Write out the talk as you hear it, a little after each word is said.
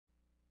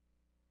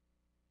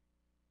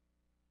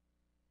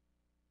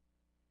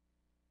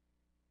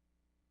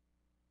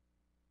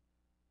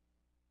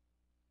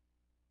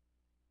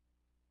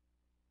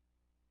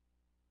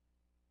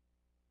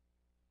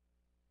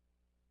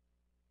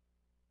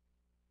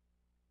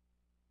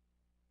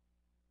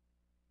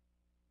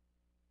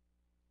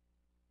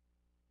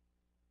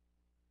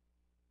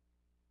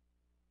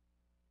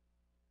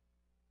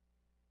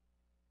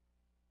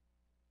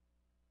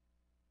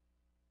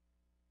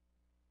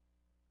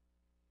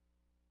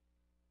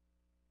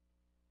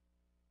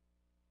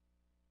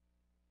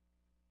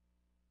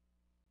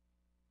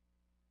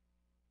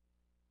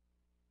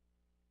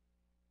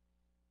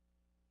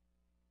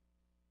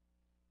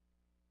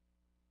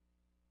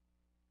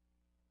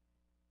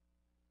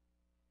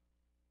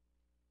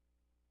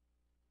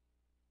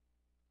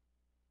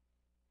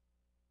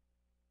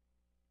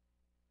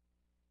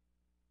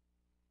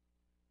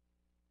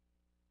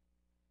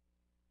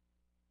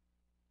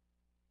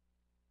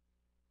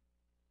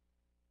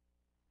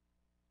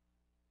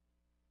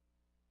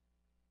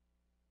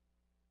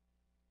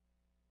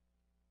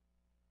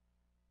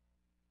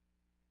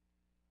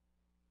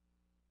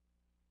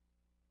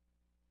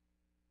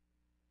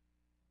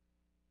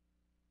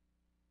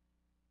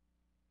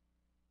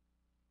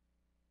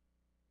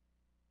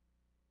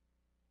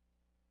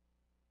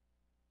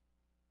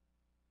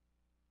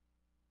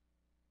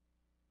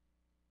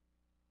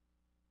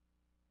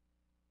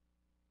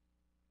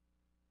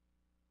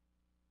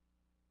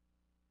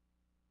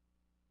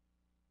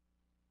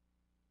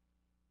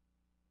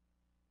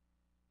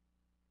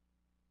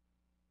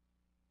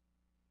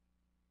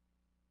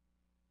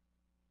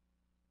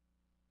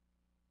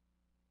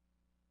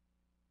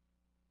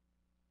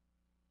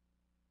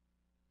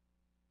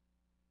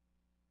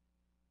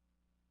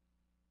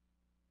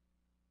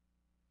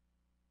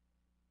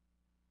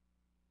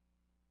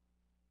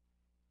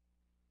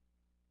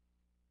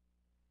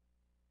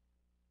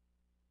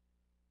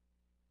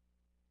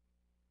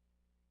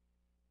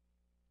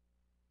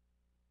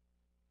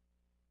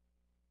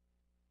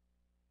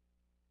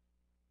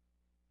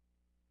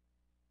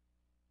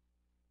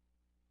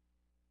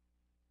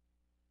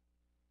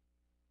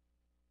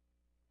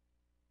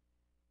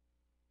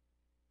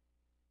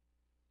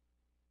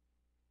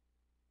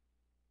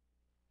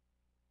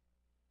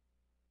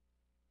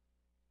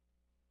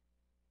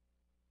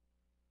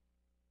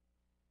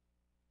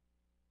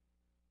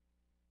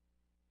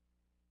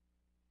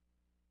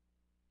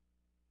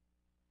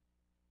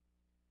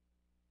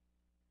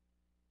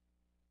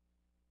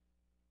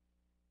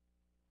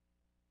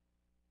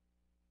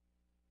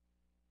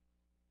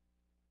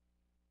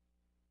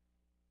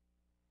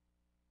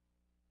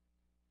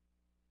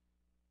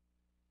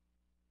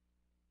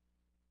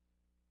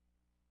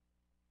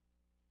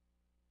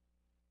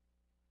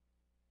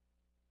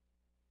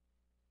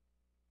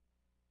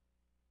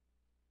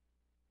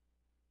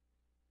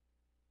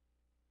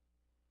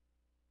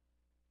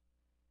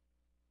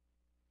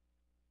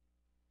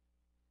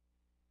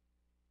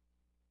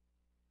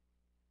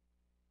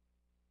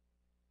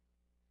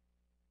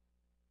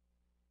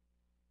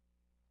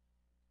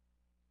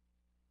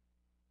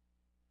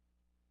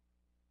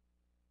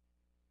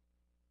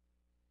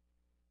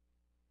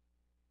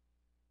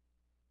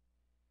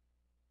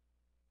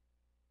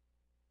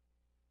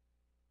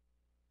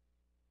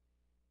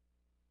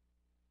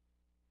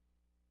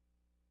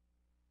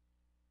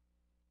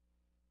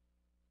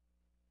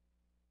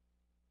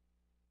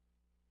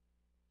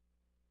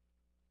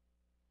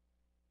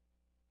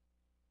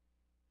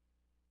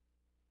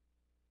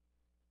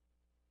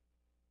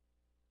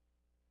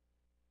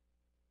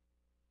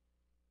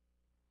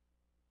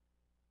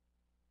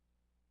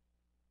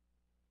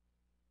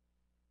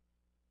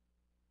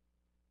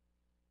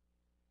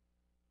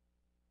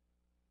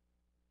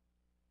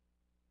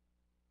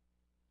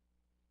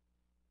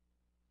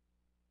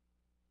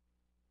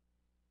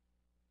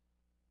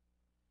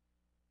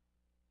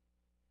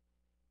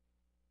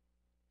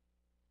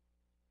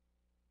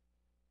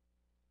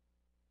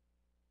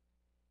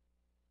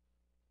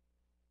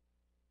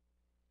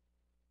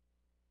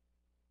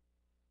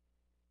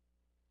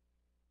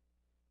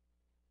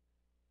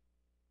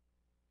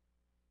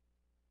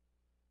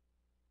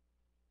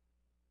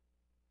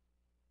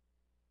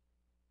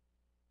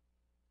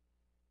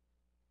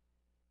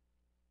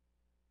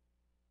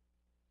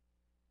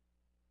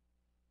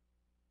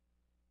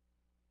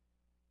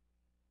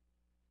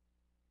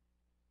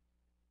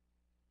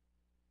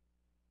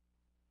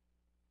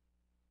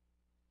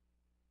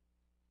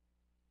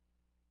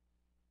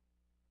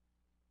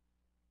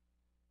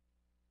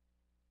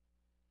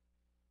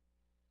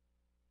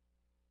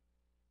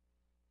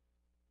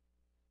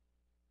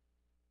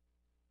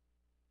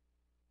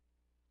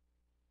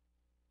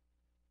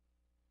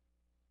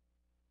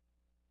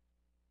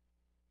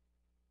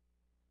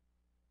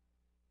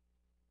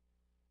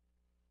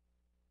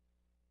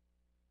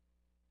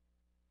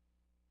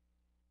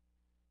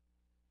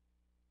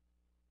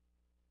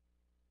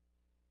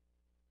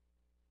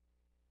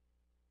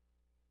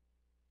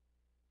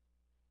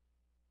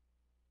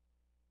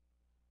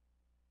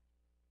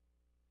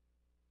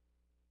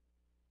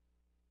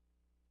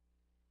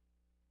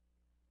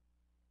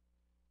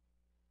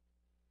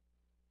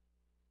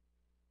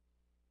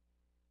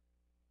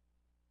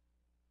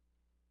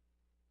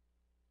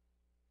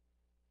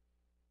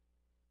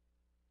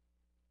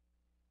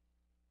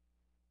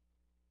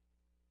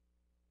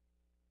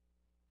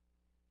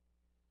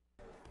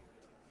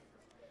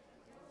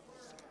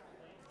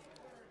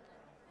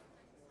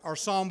Our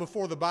psalm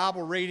before the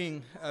Bible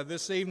reading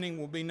this evening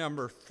will be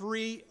number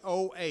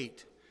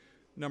 308.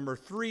 Number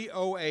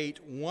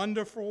 308,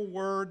 Wonderful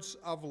Words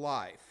of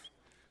Life.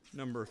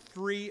 Number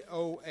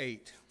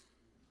 308.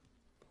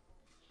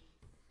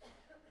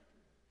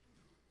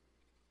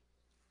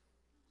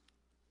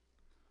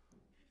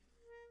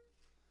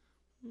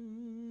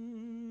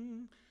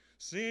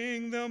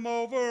 Sing them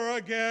over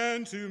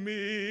again to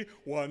me,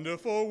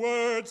 wonderful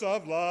words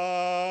of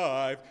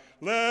life.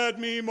 Let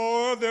me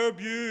more of their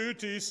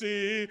beauty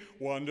see,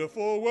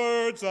 wonderful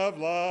words of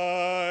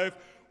life.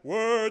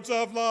 Words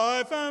of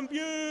life and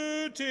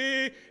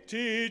beauty,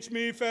 teach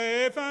me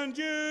faith and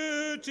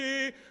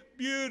duty.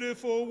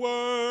 Beautiful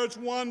words,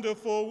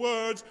 wonderful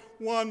words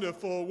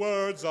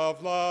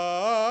of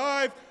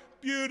life.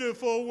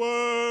 Beautiful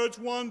words,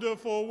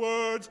 wonderful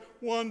words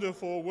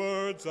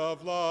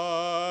of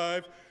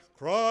life.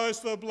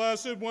 Christ the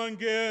Blessed One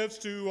gives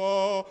to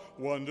all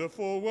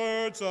wonderful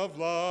words of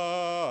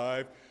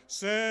life.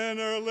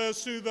 Sinner,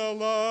 listen to the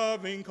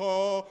loving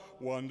call,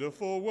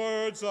 wonderful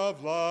words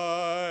of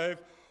life.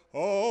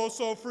 Oh,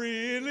 so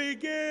freely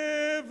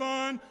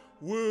given,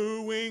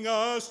 wooing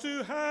us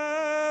to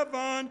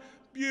heaven.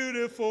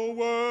 Beautiful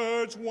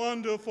words,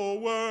 wonderful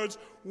words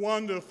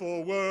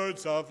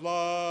of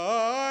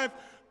life.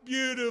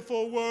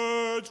 Beautiful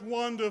words,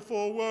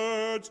 wonderful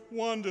words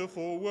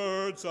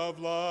of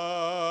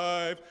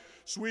life.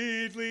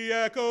 Sweetly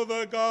echo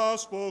the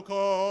gospel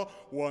call,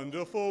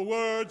 wonderful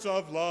words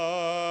of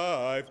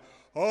life.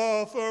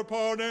 Offer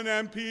pardon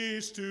and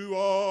peace to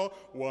all,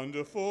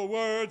 wonderful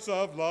words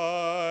of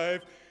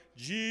life.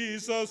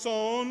 Jesus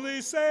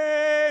only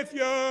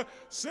Savior,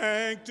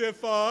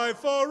 sanctified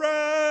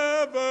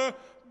forever.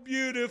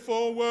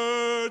 Beautiful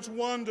words,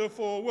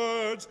 wonderful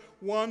words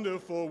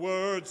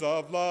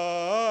of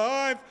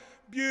life.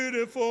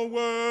 Beautiful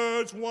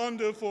words,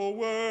 wonderful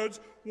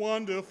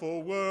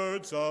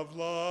words of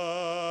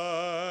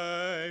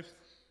life.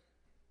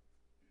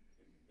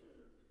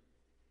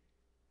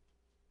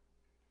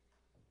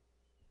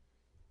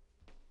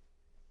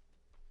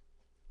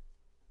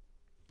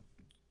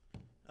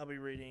 I'll be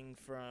reading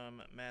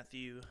from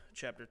Matthew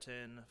chapter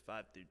 10,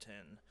 5 through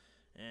 10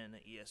 in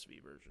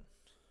ESV version.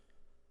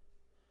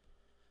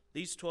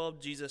 These 12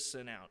 Jesus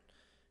sent out,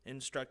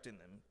 instructing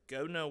them,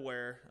 "Go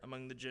nowhere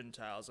among the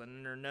Gentiles and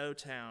enter no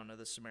town of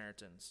the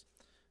Samaritans,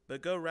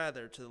 but go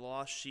rather to the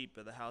lost sheep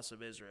of the house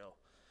of Israel,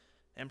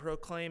 and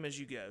proclaim as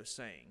you go,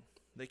 saying,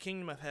 The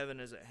kingdom of heaven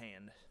is at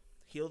hand.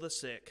 Heal the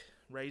sick,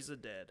 raise the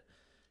dead,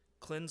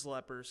 cleanse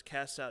lepers,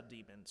 cast out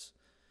demons.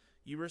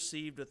 You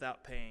received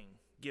without paying,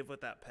 give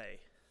without pay.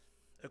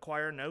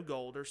 Acquire no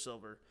gold or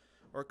silver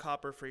or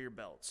copper for your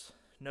belts,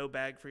 no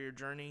bag for your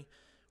journey,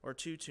 or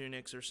 2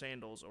 tunics or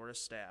sandals or a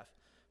staff,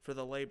 for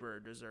the laborer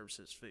deserves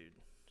his food."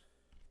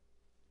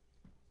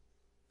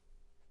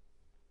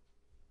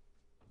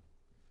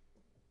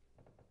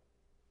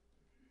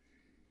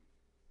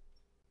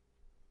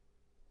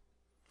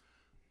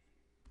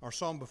 Our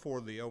song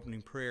before the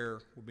opening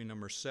prayer will be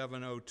number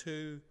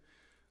 702.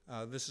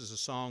 This is a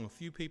song a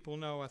few people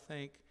know, I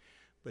think,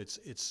 but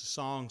it's a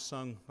song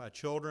sung by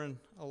children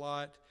a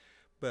lot.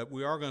 But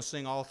we are going to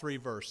sing all 3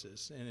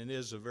 verses, and it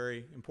is a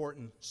very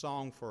important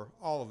song for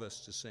all of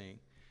us to sing.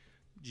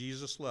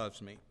 Jesus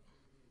loves me.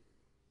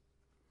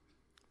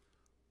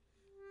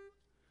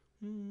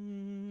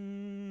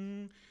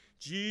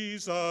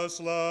 Jesus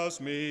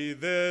loves me,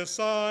 this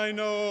I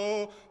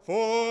know,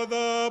 for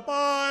the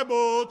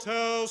Bible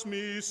tells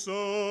me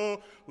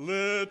so.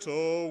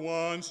 Little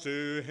ones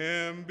to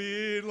him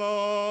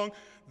belong.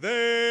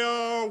 They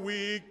are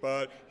weak,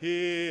 but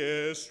he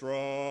is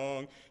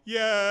strong.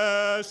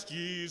 Yes,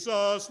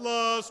 Jesus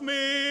loves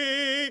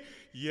me.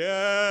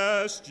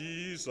 Yes,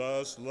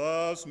 Jesus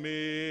loves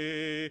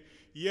me.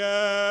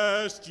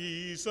 Yes,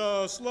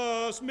 Jesus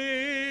loves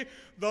me.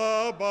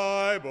 The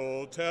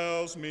Bible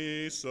tells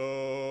me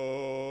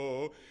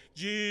so.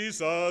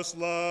 Jesus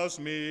loves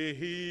me,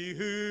 he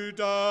who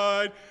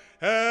died,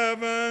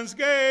 heaven's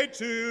gate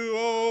to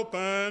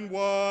open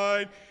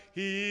wide.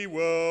 He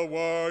will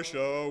wash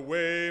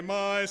away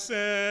my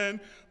sin.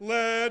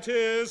 Let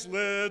his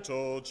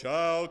little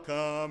child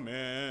come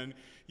in.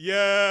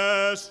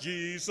 Yes,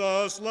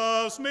 Jesus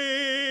loves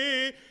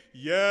me.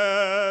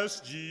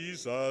 Yes,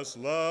 Jesus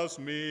loves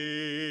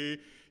me.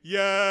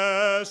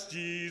 Yes,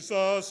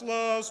 Jesus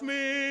loves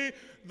me.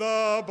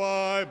 The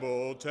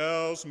Bible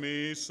tells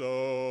me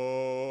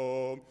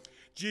so.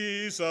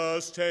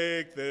 Jesus,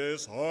 take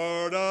this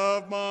heart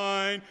of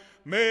mine.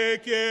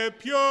 Make it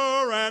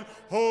pure and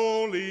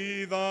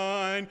wholly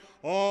thine.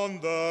 On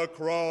the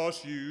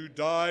cross you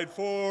died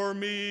for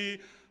me.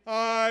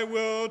 I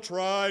will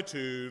try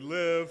to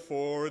live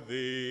for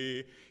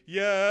thee.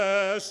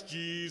 Yes,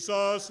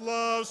 Jesus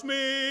loves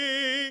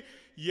me.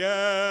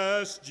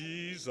 Yes,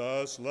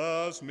 Jesus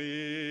loves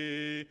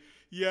me.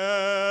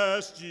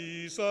 Yes,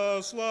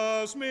 Jesus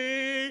loves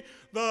me.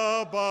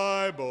 The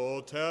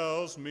Bible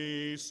tells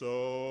me so.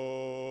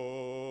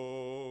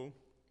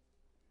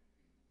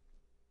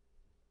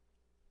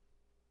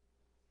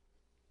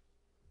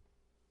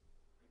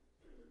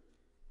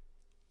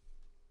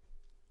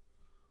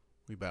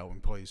 We bow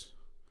and please.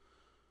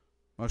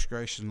 Most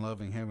gracious and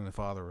loving Heavenly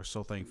Father, we're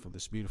so thankful for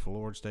this beautiful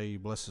Lord's Day you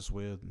bless us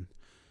with. And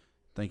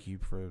thank you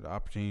for the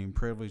opportunity and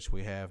privilege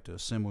we have to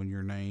assemble in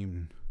your name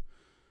and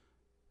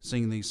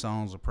sing these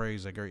songs of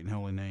praise, thy great and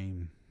holy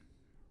name,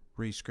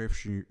 read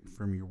scripture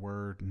from your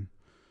word, and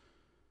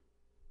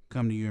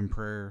come to you in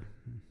prayer.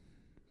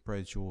 Pray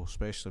that you will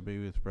especially be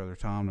with Brother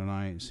Tom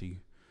tonight as he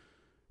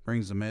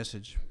brings the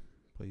message.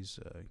 Please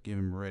give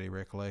him a ready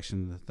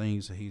recollection of the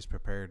things that he's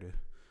prepared to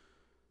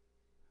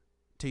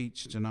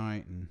teach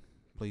tonight, and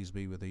please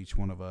be with each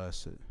one of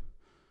us that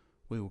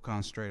we will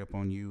concentrate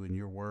upon you and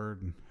your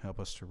word and help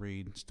us to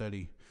read and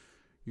study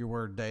your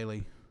word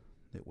daily,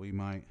 that we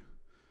might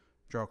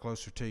draw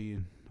closer to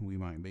you, we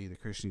might be the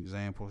Christian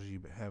examples you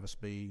have us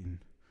be, and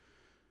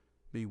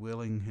be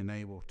willing and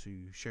able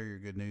to share your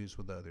good news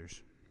with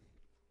others.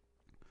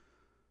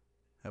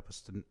 Help us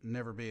to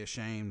never be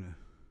ashamed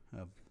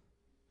of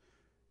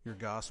your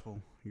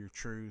gospel, your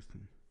truth,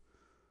 and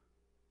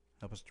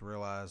help us to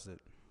realize that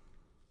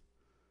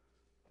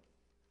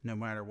no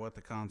matter what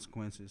the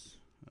consequences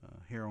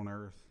here on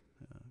earth,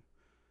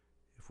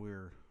 if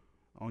we're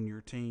on your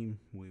team,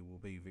 we will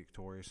be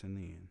victorious in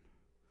the end.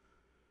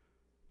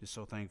 Just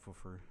so thankful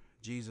for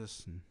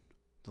Jesus and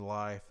the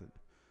life that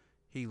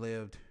he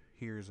lived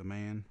here as a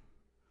man,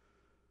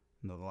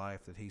 and the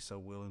life that he so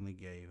willingly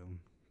gave on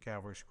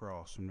Calvary's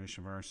cross in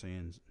remission of our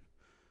sins.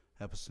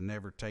 Help us to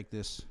never take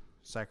this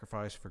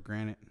sacrifice for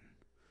granted.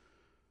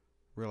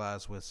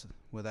 Realize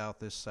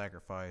without this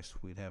sacrifice,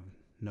 we'd have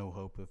no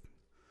hope of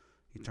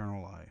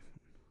eternal life.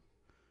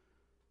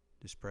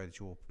 Just pray that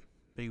you will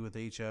be with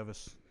each of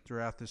us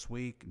throughout this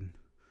week and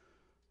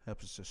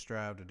help us to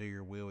strive to do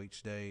your will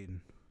each day, and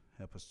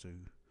help us to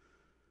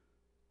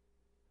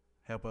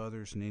help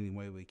others in any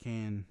way we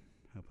can.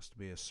 Help us to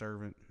be a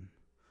servant and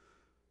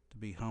to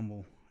be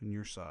humble in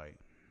your sight.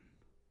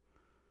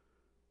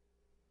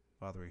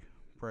 Father, we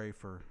pray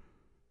for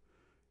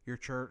your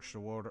church the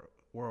world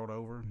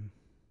over,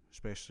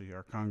 especially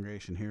our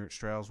congregation here at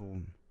Stroudsville.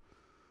 And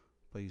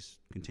please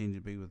continue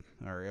to be with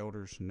our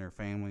elders and their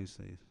families.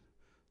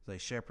 They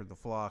shepherd the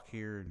flock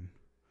here, and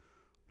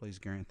please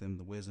grant them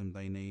the wisdom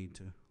they need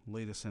to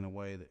lead us in a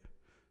way that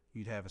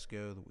you'd have us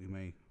go, that we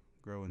may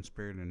grow in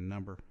spirit and in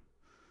number.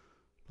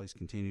 Please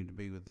continue to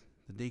be with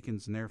the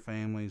deacons and their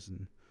families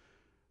and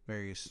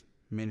various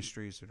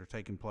ministries that are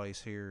taking place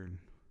here, and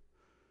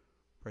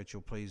pray that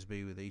you'll please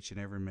be with each and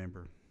every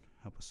member.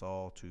 Help us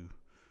all to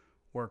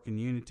work in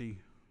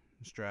unity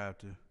and strive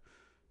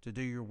to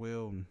do your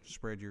will and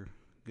spread your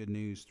good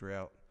news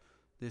throughout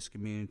this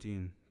community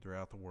and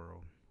throughout the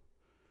world.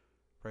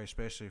 Pray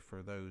especially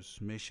for those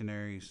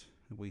missionaries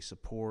that we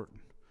support,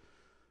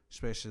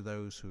 especially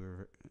those who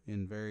are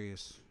in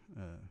various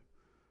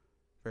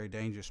very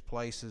dangerous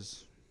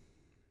places.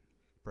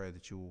 Pray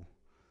that you will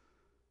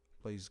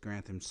please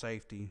grant them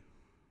safety.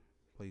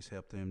 Please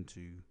help them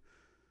to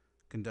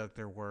conduct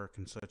their work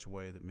in such a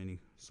way that many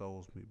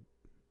souls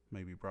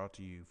may be brought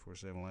to you, for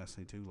it's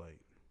everlastingly too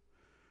late.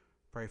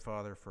 Pray,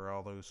 Father, for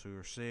all those who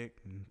are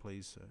sick, and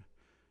please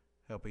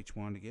help each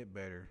one to get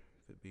better,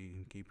 if it be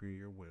in keeping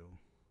your will.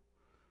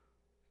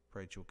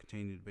 Pray that you'll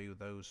continue to be with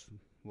those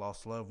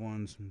lost loved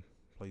ones, and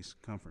please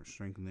comfort and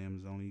strengthen them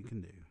as only you can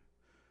do.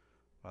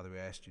 Father, we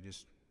ask you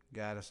just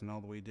guide us in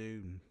all that we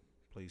do, and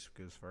please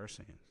forgive us for our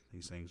sins.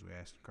 These things we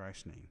ask in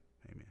Christ's name.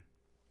 Amen.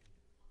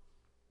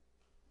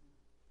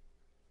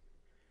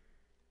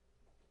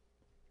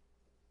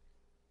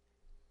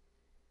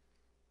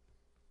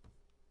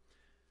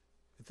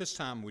 At this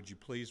time, would you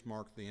please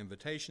mark the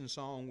invitation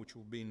song, which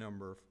will be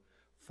number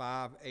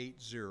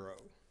 580.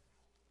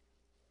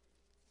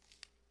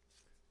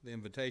 The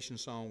invitation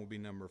song will be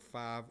number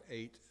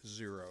 580.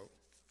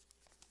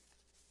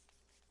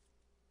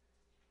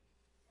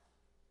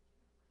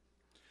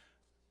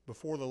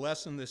 Before the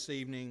lesson this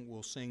evening,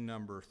 we'll sing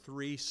number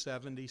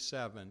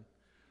 377,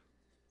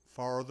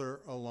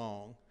 Farther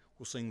Along.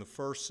 We'll sing the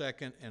first,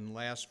 second, and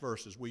last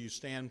verses. Will you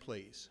stand,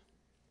 please?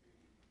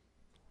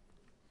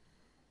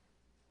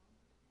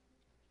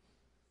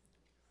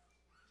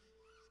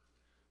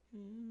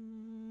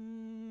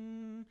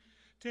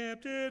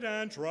 Tempted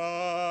and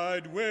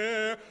tried,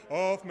 we're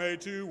oft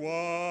made to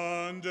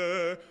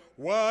wonder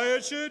why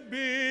it should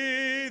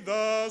be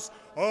thus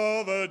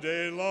all the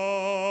day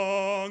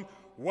long,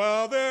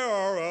 while there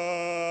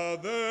are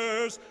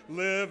others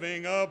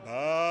living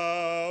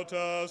about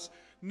us,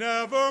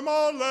 never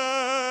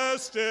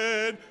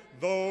molested,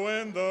 though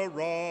in the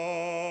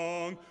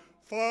wrong.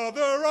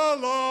 Farther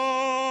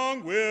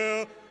along,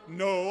 we'll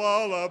know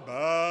all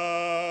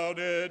about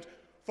it.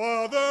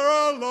 Farther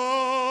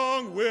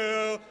along,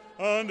 we'll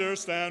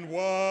understand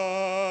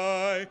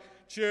why.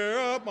 Cheer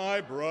up,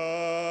 my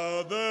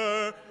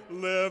brother,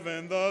 live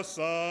in the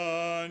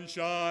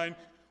sunshine.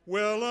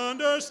 We'll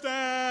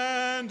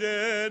understand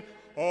it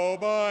all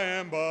by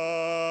and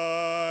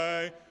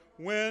by.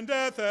 When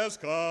death has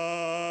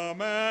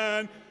come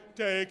and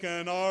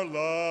taken our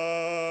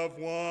loved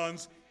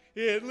ones,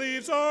 it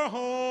leaves our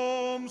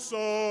home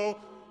so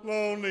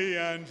lonely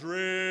and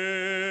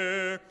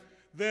drear.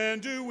 Then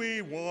do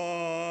we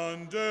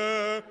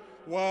wonder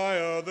why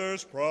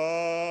others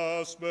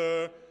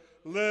prosper,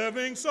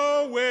 living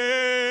so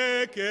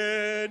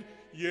wicked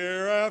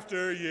year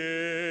after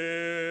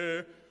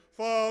year.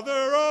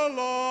 Father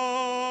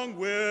along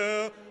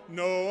will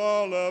know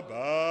all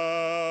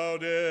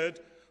about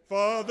it.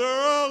 Father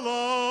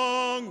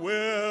along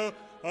will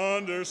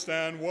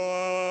understand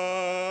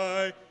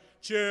why.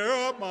 Cheer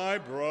up, my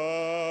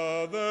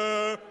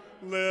brother,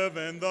 live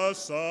in the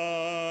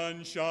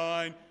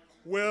sunshine.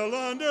 We'll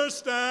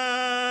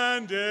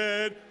understand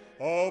it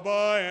all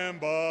by and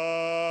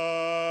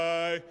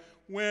by.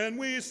 When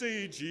we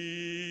see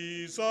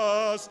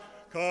Jesus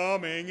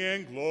coming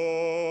in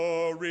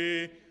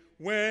glory,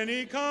 when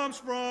he comes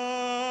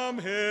from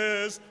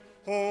his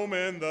home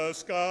in the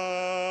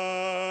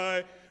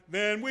sky,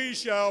 then we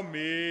shall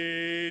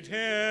meet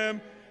him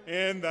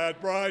in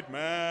that bright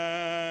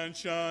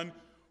mansion.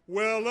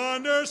 We'll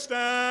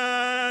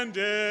understand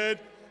it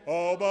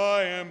all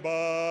by and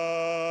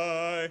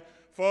by.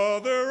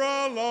 Father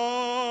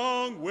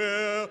along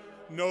will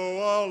know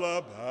all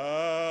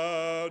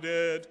about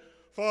it.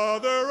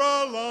 Father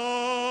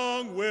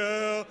along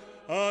will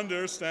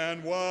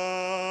understand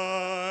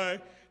why.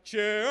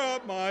 Cheer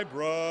up, my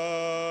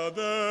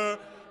brother,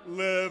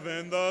 live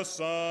in the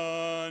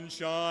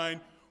sunshine.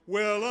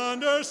 We'll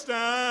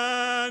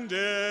understand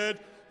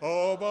it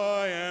all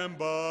by and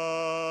by.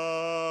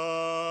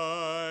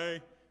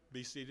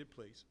 Be seated,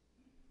 please.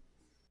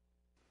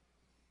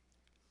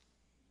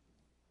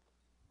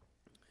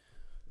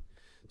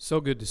 So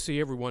good to see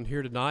everyone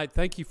here tonight.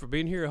 Thank you for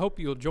being here. I hope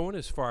you'll join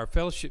us for our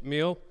fellowship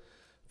meal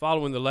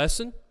following the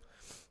lesson.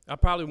 I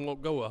probably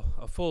won't go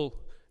a full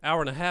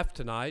hour and a half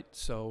tonight,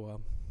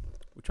 so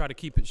we'll try to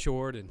keep it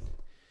short and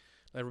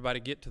let everybody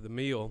get to the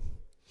meal.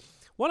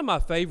 One of my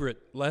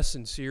favorite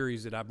lesson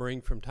series that I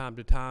bring from time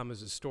to time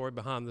is a story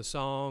behind the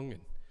song. And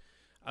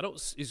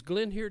is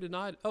Glenn here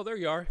tonight? Oh, there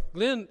you are.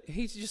 Glenn,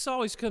 he just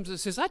always comes and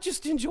says, I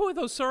just enjoy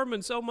those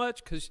sermons so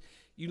much because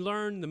you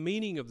learn the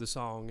meaning of the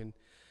song and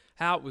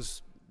how it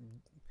was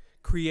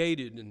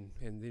created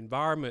and the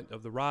environment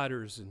of the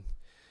writers.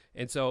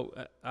 And so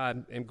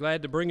I'm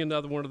glad to bring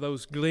another one of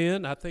those.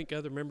 Glenn, I think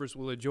other members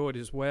will enjoy it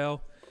as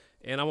well.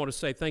 And I want to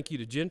say thank you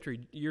to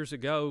Gentry. Years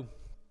ago,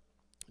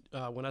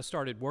 when I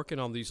started working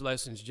on these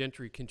lessons,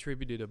 Gentry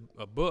contributed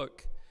a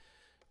book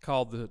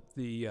called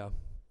the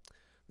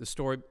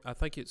story. I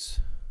think it's,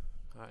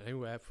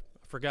 anyway, I've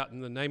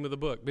forgotten the name of the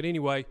book. But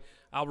anyway,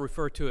 I'll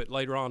refer to it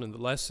later on in the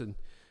lesson.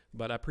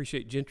 But I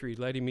appreciate Gentry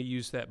letting me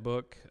use that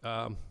book.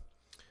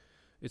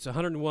 It's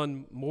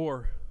 101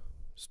 more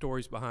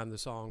stories behind the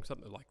song,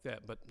 something like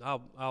that. But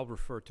I'll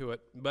refer to it.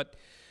 But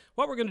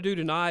what we're going to do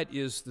tonight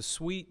is the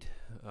Sweet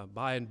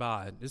By and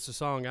By. It's a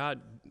song I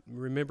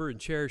remember and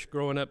cherish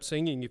growing up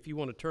singing. If you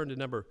want to turn to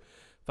number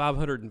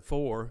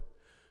 504,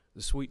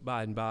 the Sweet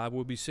By and By,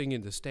 we'll be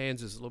singing the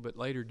stanzas a little bit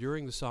later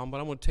during the song. But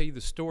I want to tell you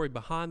the story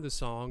behind the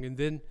song. And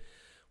then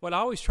what I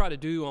always try to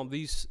do on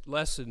these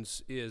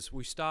lessons is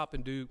we stop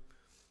and do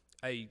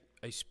a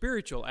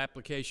spiritual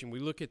application. We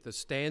look at the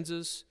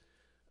stanzas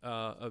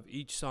of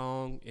each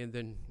song and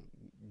then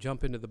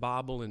jump into the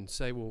Bible and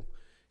say, well,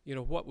 you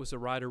know, what was the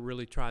writer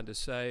really trying to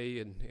say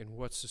and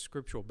what's the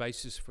scriptural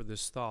basis for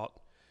this thought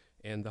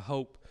and the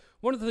hope.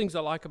 One of the things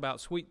I like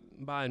about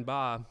Sweet By and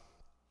By,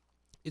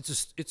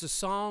 it's a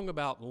song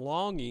about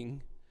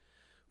longing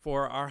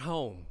for our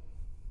home,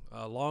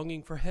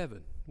 longing for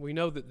heaven. We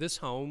know that this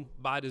home,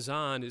 by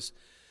design, is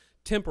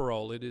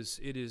temporal. It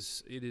is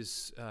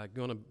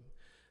going to.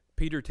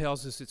 Peter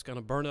tells us it's going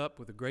to burn up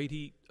with a great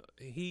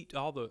heat.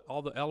 All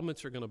the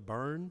elements are going to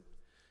burn.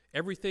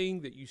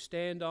 Everything that you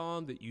stand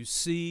on, that you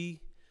see,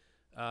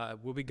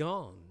 will be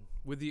gone,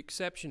 with the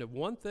exception of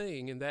one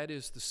thing, and that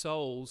is the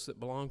souls that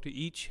belong to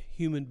each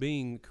human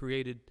being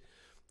created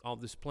on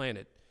this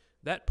planet.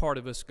 That part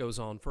of us goes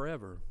on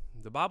forever.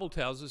 The Bible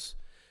tells us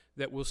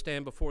that we'll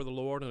stand before the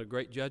Lord on a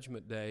great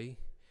judgment day,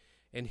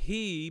 and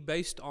He,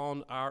 based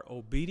on our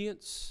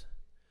obedience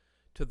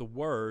to the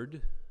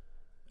Word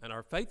and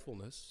our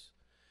faithfulness,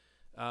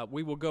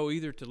 we will go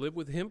either to live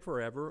with Him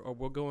forever or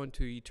we'll go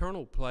into an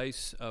eternal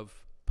place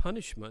of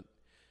punishment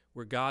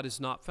where God is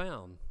not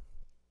found.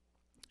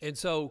 And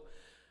so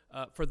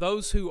for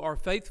those who are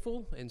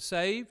faithful and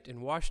saved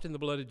and washed in the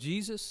blood of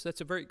Jesus,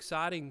 that's a very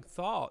exciting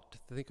thought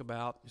to think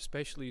about,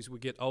 especially as we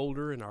get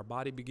older and our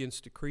body begins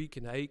to creak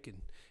and ache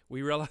and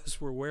we realize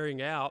we're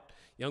wearing out.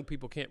 Young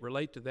people can't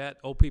relate to that.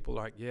 Old people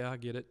are like, yeah, I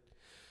get it.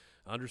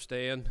 I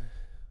understand.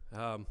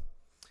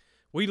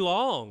 We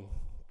long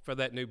for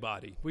that new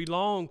body. We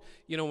long,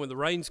 you know, when the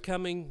rain's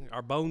coming,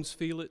 our bones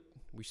feel it.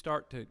 We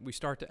start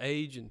to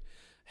age and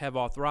have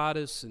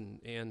arthritis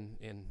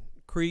and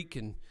creak,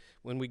 and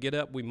when we get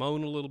up, we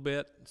moan a little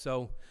bit.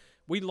 So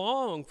we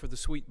long for the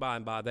sweet by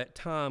and by, that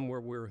time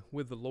where we're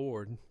with the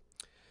Lord.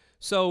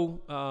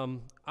 So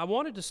I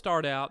wanted to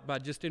start out by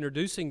just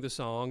introducing the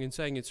song and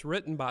saying it's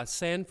written by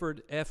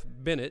Sanford F.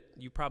 Bennett.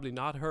 You've probably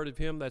not heard of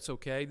him. That's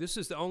okay. This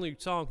is the only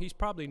song he's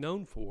probably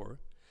known for.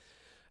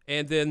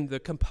 And then the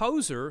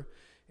composer,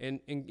 and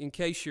in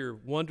case you're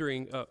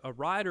wondering, a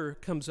writer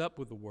comes up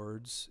with the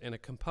words, and a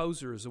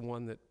composer is the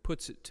one that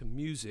puts it to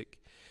music.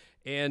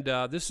 And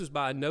this is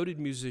by a noted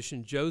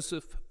musician,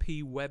 Joseph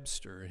P.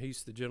 Webster.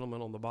 He's the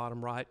gentleman on the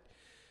bottom right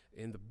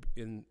in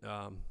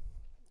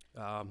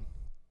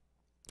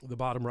the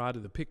bottom right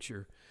of the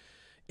picture.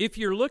 If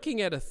you're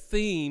looking at a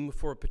theme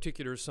for a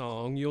particular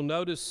song, you'll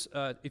notice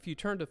if you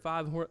turn to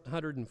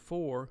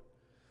 504,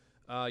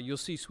 you'll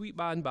see Sweet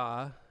By and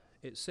By.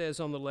 It says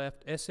on the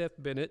left, S.F.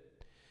 Bennett.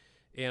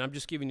 And I'm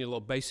just giving you a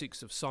little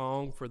basics of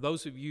song. For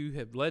those of you who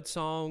have led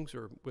songs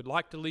or would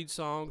like to lead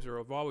songs or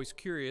are always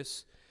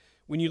curious,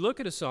 when you look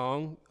at a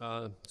song,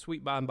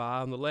 Sweet By and By,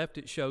 on the left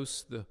it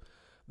shows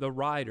the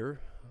writer,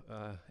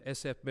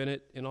 S.F.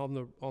 Bennett, and on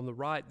the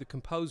right, the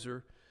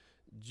composer,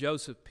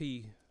 Joseph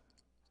P.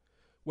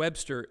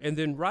 Webster. And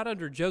then right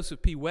under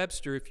Joseph P.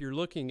 Webster, if you're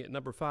looking at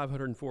number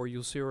 504,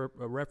 you'll see a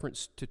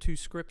reference to two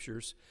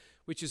scriptures,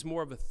 which is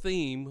more of a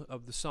theme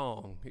of the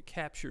song. It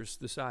captures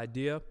this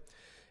idea.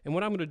 And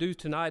what I'm going to do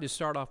tonight is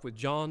start off with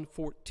John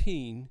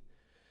 14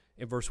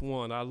 and verse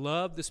 1. I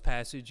love this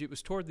passage. It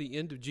was toward the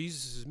end of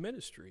Jesus'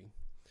 ministry.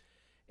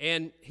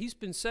 And he's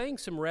been saying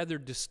some rather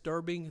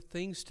disturbing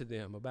things to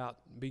them about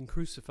being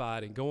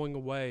crucified and going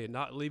away and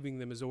not leaving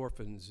them as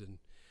orphans.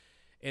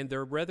 And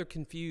they're rather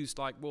confused,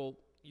 like, well,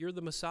 you're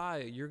the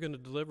Messiah. You're going to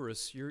deliver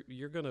us.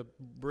 You're going to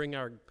bring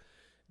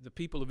the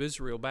people of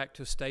Israel back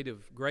to a state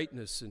of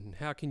greatness. And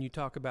how can you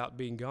talk about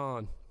being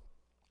gone?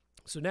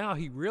 So now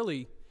he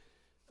really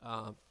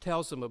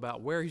tells them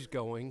about where he's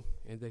going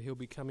and that he'll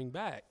be coming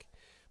back.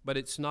 But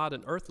it's not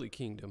an earthly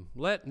kingdom.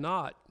 Let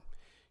not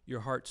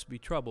your hearts be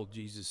troubled,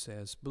 Jesus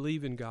says.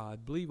 Believe in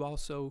God. Believe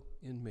also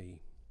in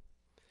me.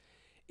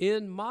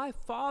 In my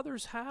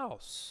Father's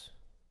house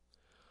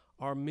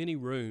are many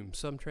rooms.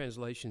 Some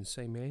translations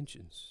say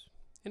mansions.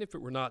 And if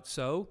it were not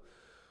so,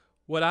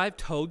 would I have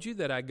told you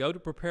that I go to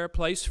prepare a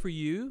place for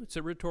you? It's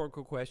a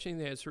rhetorical question.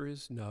 The answer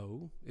is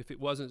no. If it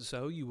wasn't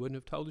so, you wouldn't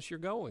have told us you're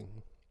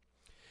going.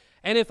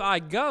 And if I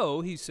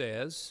go, he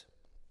says,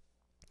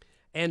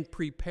 and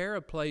prepare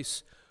a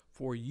place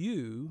for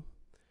you,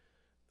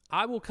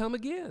 I will come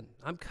again.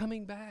 I'm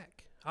coming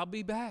back. I'll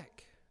be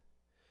back.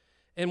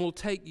 And will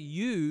take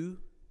you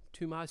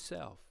to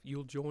myself.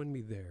 You'll join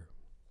me there.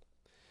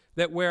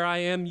 That where I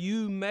am,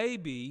 you may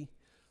be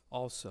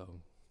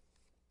also.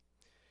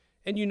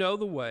 And you know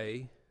the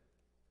way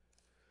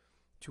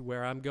to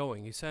where I'm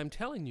going. He said, I'm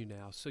telling you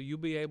now, so you'll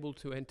be able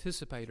to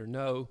anticipate or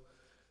know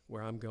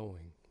where I'm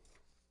going.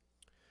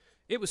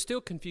 It was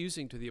still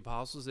confusing to the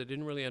apostles. They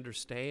didn't really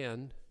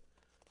understand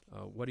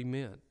what he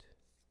meant.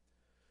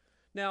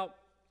 Now,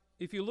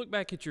 if you look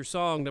back at your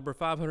song, number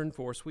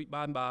 504, Sweet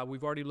By and By,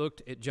 we've already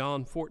looked at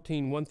John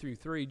 14, 1 through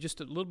 3,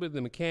 just a little bit of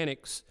the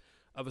mechanics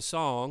of a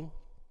song.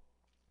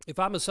 If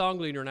I'm a song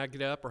leader and I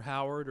get up, or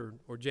Howard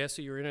or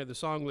Jesse or any other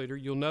song leader,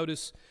 you'll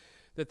notice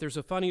that there's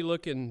a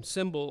funny-looking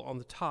symbol on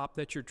the top.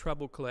 That's your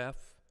treble clef.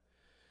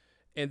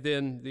 And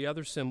then the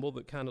other symbol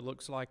that kind of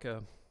looks like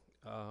a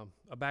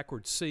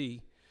backward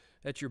C,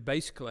 that's your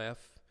bass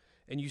clef,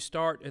 and you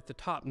start at the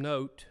top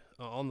note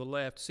on the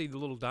left. See the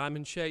little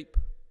diamond shape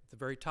at the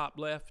very top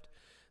left?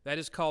 That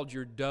is called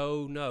your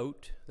do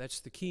note. That's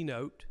the key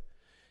note.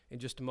 In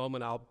just a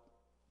moment, I'll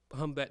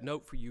hum that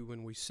note for you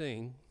when we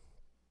sing.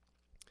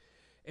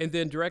 And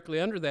then directly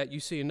under that, you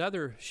see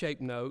another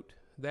shaped note.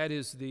 That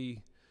is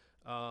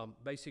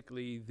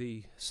basically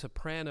the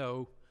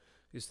soprano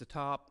is the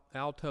top,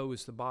 alto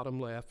is the bottom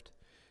left.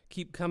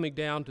 Keep coming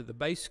down to the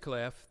bass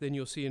clef, then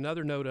you'll see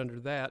another note under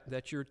that.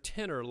 That's your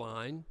tenor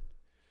line.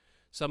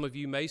 Some of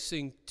you may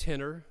sing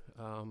tenor.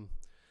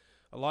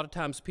 A lot of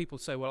times people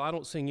say, well, I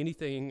don't sing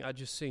anything, I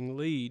just sing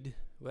lead.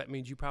 Well, that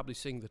means you probably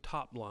sing the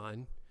top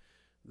line,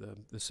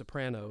 the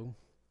soprano.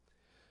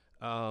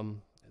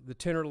 The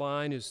tenor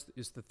line is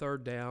the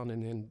third down,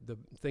 and then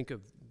think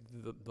of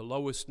the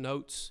lowest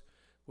notes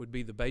would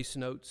be the bass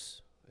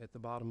notes at the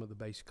bottom of the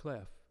bass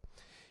clef.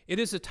 It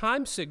is a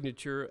time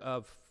signature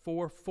of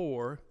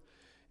 4/4.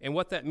 And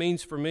what that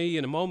means for me,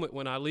 in a moment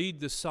when I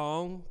lead the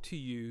song to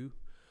you,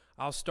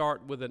 I'll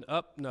start with an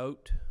up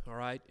note, all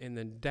right, and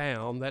then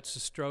down. That's the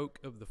stroke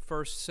of the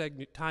first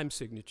time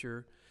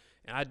signature.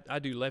 And I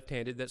do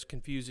left-handed. That's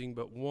confusing,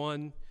 but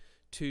 1,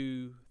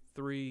 2,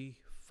 3,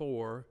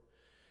 4.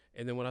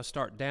 And then when I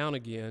start down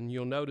again,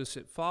 you'll notice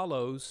it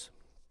follows.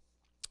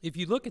 If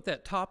you look at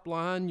that top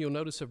line, you'll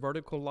notice a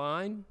vertical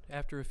line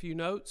after a few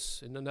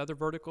notes, and another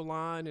vertical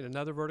line, and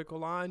another vertical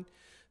line.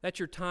 That's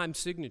your time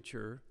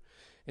signature.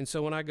 And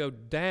so when I go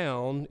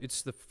down,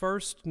 it's the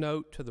first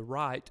note to the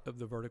right of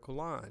the vertical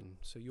line.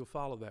 So you'll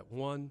follow that.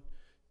 1,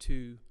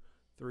 2,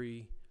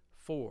 3,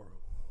 4.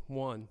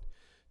 1,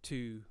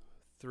 2,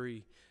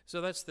 3.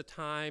 So that's the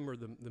time or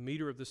the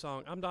meter of the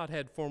song. I've not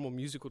had formal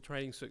musical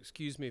training, so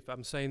excuse me if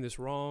I'm saying this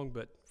wrong,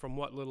 but from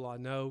what little I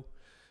know,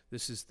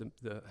 this is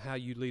the how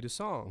you lead a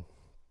song.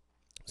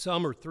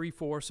 Some are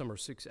 3/4, some are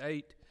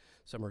 6/8,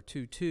 some are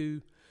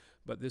 2/2,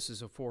 but this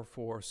is a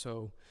 4/4,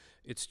 so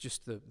it's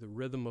just the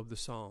rhythm of the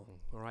song,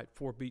 all right,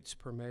 4 beats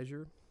per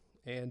measure,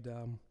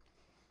 and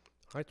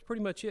that's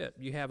pretty much it.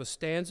 You have a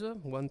stanza,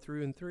 1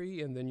 through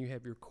 3, and then you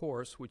have your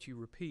chorus, which you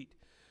repeat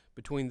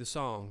between the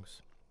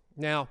songs.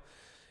 Now,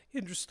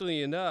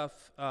 interestingly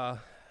enough,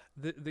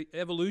 the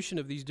evolution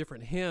of these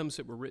different hymns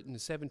that were written in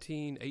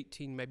 17,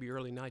 18, maybe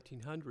early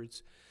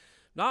 1900s,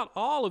 not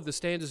all of the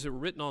stanzas that were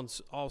written on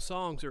all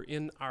songs are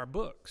in our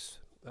books,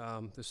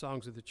 the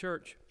songs of the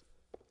church.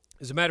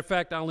 As a matter of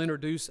fact, I'll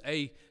introduce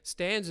a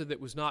stanza that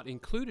was not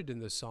included in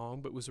this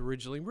song but was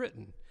originally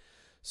written.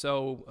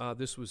 So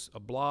this was a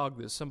blog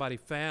that somebody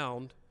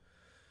found,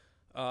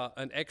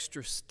 an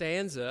extra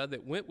stanza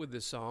that went with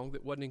this song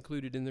that wasn't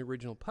included in the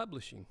original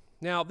publishing.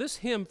 Now, this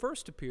hymn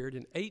first appeared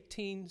in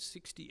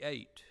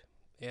 1868.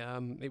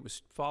 It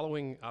was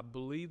following, I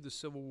believe, the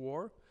Civil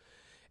War,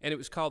 and it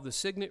was called The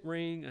Signet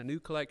Ring, a New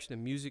Collection of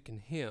Music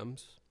and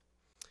Hymns.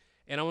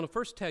 And I want to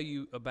first tell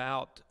you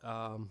about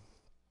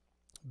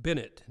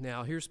Bennett.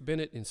 Now, here's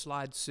Bennett in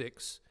slide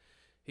 6.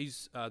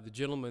 He's the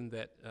gentleman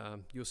that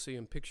you'll see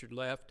him pictured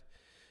left.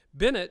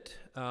 Bennett,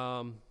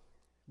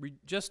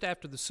 just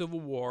after the Civil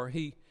War,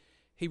 he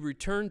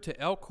returned to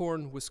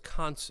Elkhorn,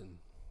 Wisconsin.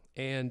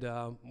 And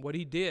what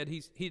he did,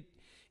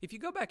 if you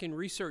go back and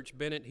research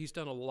Bennett, he's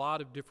done a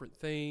lot of different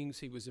things.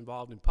 He was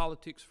involved in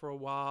politics for a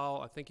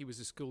while. I think he was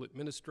a school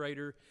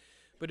administrator.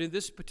 But in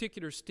this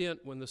particular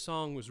stint, when the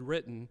song was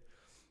written,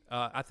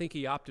 I think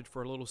he opted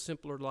for a little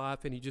simpler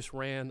life, and he just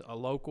ran a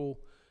local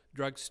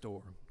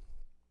drugstore.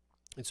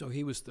 And so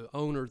he was the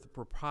owner, the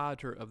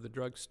proprietor of the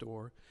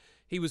drugstore.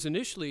 He was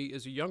initially,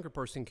 as a younger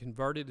person,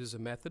 converted as a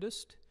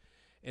Methodist,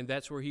 and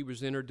that's where he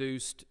was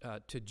introduced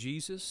to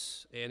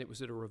Jesus, and it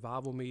was at a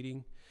revival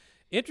meeting.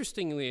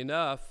 Interestingly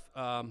enough,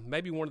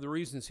 maybe one of the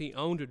reasons he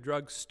owned a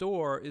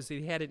drugstore is that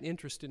he had an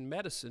interest in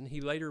medicine.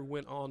 He later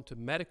went on to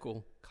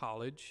medical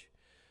college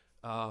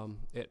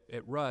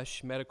at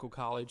Rush Medical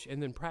College,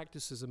 and then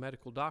practiced as a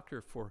medical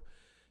doctor for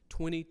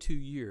 22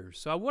 years.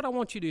 So what I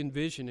want you to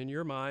envision in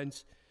your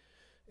minds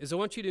is I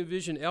want you to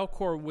envision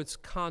Elkhorn,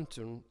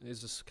 Wisconsin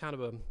is kind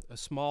of a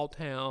small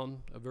town,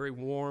 a very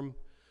warm,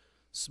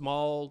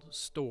 small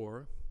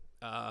store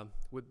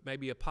with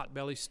maybe a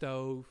potbelly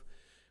stove,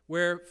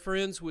 where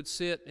friends would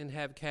sit and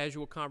have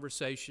casual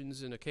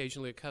conversations, and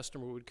occasionally a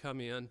customer would come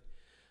in.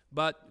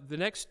 But the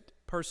next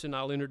person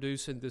I'll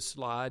introduce in this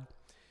slide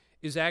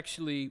is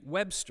actually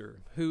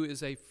Webster, who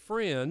is a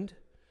friend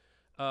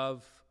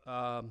of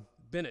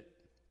Bennett.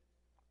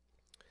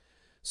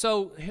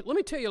 So let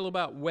me tell you a little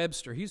about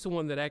Webster. He's the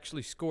one that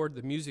actually scored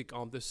the music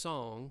on this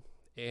song,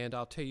 and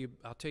I'll tell you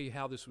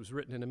how this was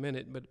written in a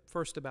minute. But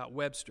first about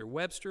Webster.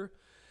 Webster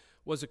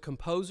was a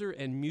composer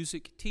and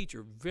music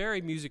teacher,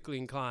 very musically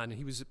inclined.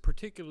 He was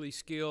particularly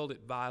skilled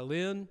at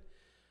violin,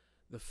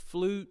 the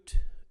flute,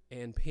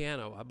 and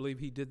piano. I believe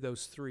he did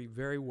those three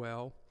very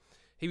well.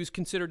 He was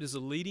considered as a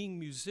leading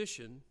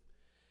musician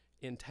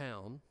in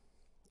town.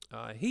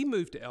 He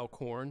moved to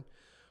Elkhorn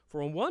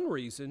for one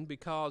reason,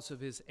 because of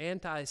his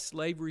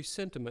anti-slavery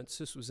sentiments.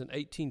 This was in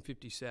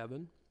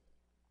 1857.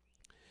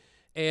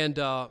 And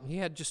he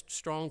had just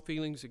strong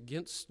feelings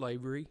against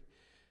slavery.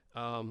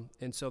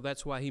 And so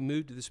that's why he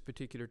moved to this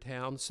particular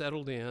town,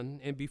 settled in,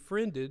 and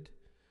befriended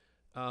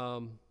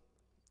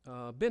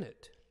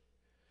Bennett.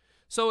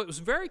 So it was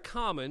very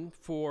common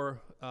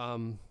for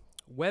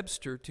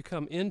Webster to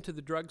come into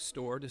the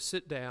drugstore to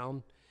sit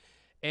down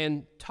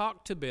and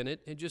talk to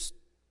Bennett, and just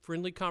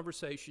friendly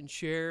conversation,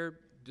 share,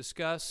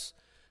 discuss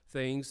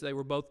things. They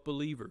were both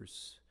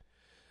believers.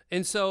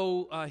 And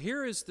so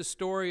here is the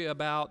story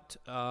about,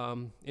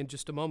 in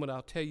just a moment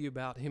I'll tell you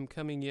about him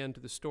coming into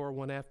the store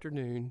one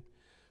afternoon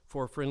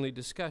for a friendly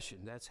discussion.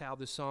 That's how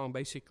this song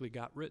basically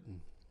got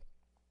written.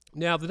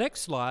 Now, the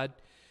next slide,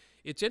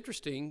 it's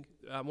interesting.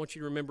 I want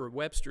you to remember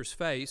Webster's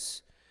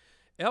face.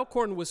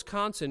 Elkhorn,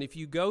 Wisconsin, if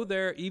you go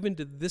there even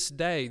to this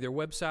day, their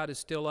website is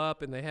still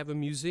up, and they have a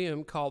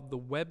museum called the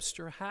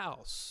Webster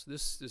House.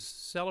 This is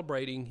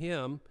celebrating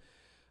him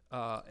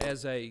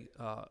as a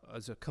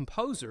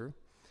composer.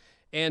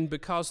 And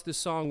because this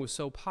song was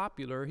so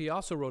popular, he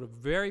also wrote a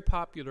very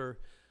popular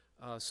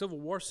Civil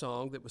War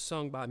song that was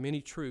sung by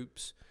many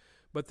troops.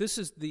 But this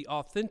is the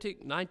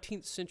authentic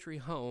 19th century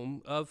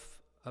home of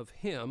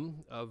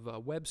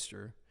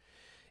Webster.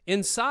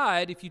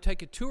 Inside, if you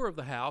take a tour of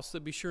the house,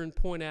 they'll be sure and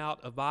point out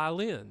a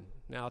violin.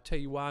 Now, I'll tell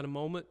you why in a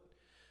moment.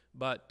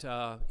 But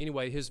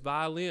anyway, his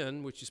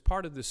violin, which is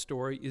part of this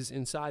story, is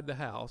inside the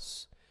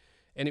house.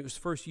 And it was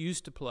first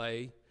used to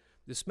play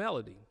this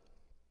melody.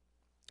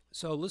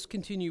 So let's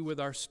continue with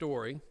our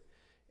story,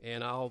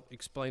 and I'll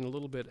explain a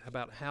little bit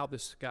about how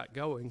this got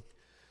going.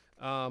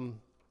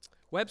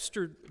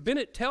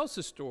 Bennett tells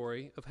the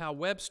story of how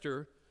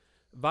Webster,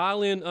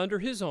 violin under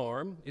his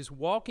arm, is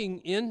walking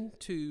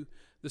into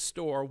the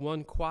store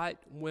one quiet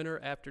winter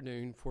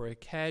afternoon for a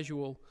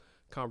casual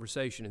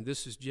conversation. And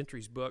this is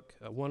Gentry's book,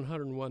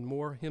 101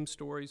 More Hymn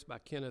Stories by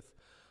Kenneth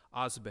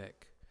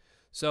Osbeck.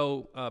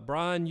 So,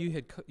 Brian, you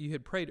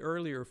had prayed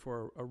earlier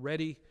for a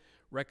ready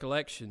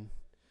recollection.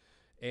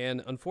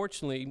 And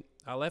unfortunately,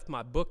 I left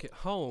my book at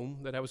home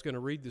that I was going to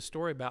read the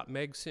story about.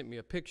 Meg sent me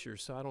a picture,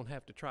 so I don't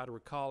have to try to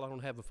recall. I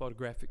don't have a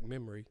photographic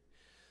memory.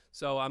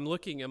 So I'm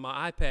looking at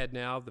my iPad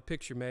now, the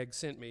picture Meg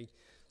sent me.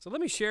 So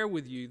let me share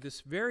with you this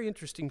very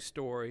interesting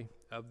story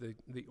of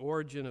the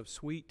origin of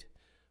Sweet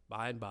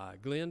By and By.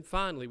 Glenn,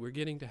 finally, we're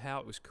getting to how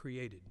it was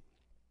created.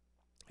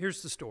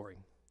 Here's the story.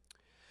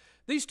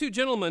 These two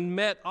gentlemen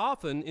met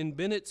often in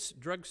Bennett's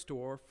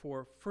drugstore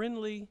for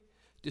friendly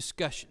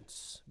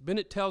discussions.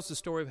 Bennett tells the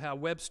story of how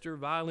Webster,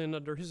 violin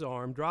under his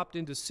arm, dropped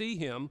in to see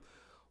him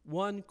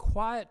one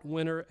quiet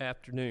winter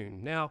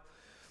afternoon. Now,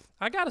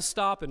 I got to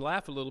stop and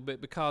laugh a little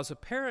bit because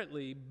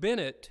apparently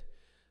Bennett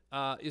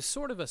is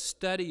sort of a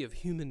study of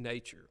human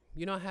nature.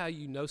 You know how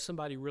you know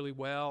somebody really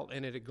well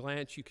and at a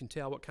glance you can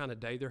tell what kind of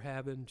day they're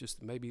having,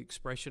 just maybe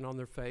expression on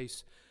their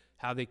face,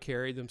 how they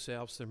carry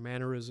themselves, their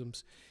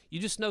mannerisms. You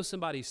just know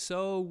somebody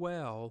so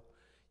well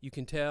you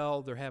can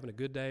tell they're having a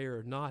good day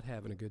or not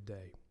having a good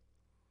day.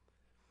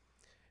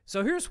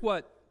 So here's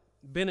what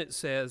Bennett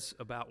says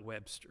about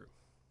Webster.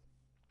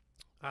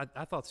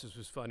 I thought this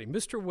was funny.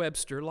 Mr.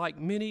 Webster, like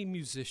many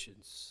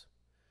musicians,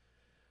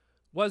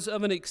 was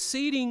of an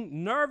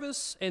exceeding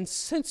nervous and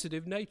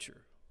sensitive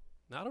nature.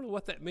 Now, I don't know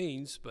what that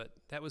means, but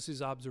that was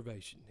his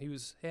observation. He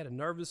had a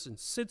nervous and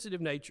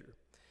sensitive nature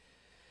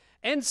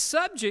and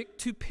subject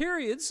to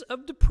periods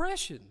of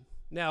depression.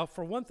 Now,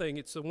 for one thing,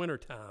 it's the winter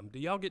time. Do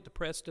y'all get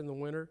depressed in the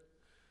winter?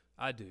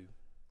 I do.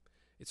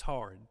 It's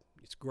hard.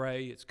 It's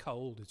gray, it's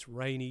cold, it's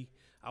rainy.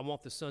 I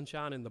want the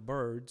sunshine and the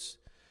birds.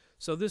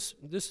 So this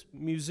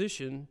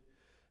musician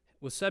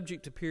was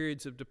subject to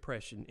periods of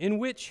depression in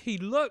which he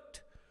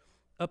looked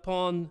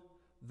upon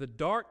the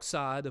dark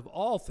side of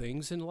all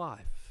things in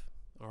life.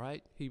 All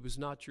right? He was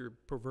not your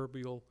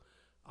proverbial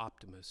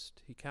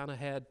optimist. He kind of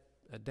had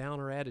a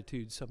downer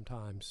attitude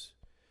sometimes.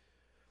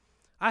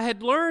 I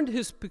had learned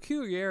his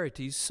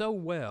peculiarities so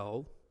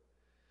well,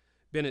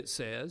 Bennett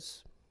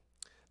says,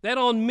 that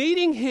on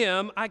meeting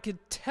him I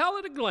could tell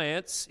at a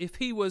glance if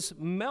he was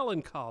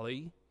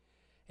melancholy,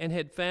 and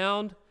had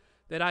found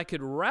that I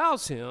could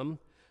rouse him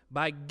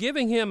by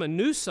giving him a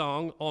new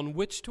song on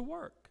which to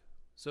work.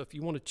 So if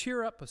you want to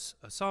cheer up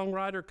a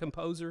songwriter,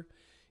 composer,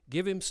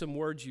 give him some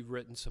words you've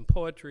written, some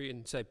poetry,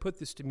 and say, put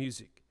this to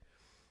music.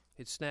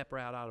 He'd snap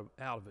right out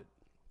of it.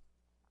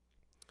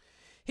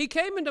 He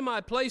came into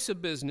my place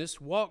of business,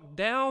 walked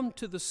down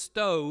to the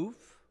stove,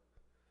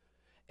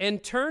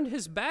 and turned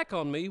his back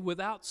on me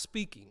without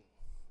speaking.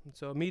 And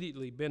so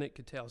immediately Bennett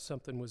could tell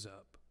something was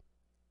up.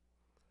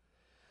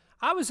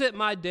 I was at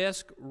my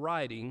desk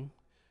writing.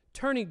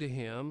 Turning to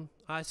him,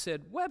 I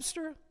said,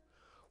 Webster,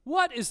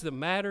 what is the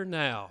matter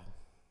now?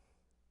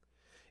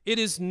 It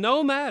is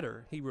no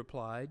matter, he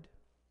replied.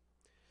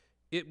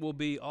 It will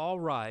be all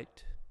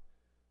right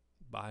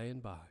by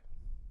and by.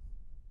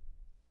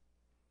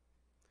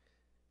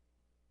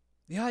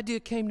 The idea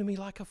came to me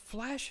like a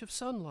flash of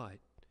sunlight,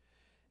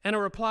 and I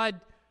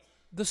replied,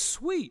 the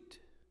sweet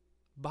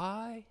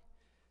by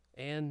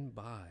and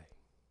by.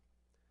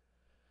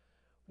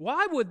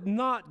 Why would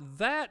not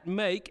that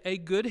make a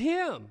good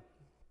hymn?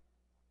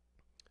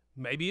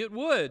 Maybe it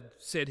would,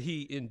 said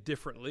he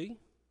indifferently.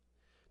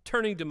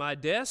 Turning to my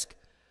desk,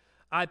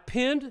 I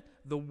penned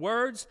the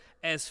words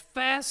as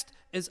fast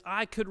as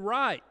I could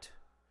write.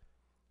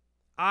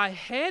 I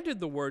handed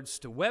the words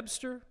to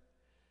Webster.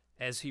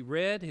 As he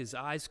read, his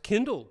eyes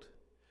kindled,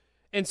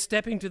 and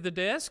stepping to the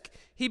desk,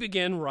 he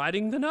began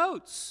writing the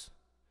notes.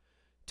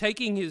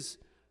 Taking his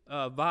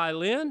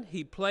violin,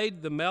 he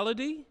played the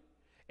melody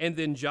and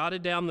then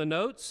jotted down the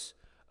notes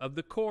of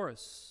the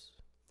chorus.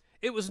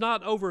 It was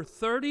not over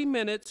 30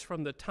 minutes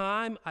from the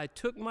time I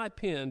took my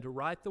pen to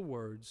write the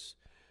words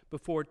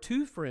before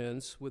two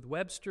friends with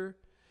Webster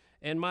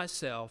and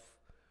myself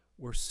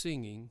were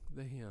singing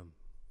the hymn.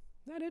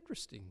 Isn't that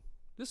interesting?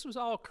 This was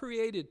all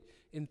created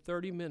in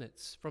 30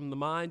 minutes from the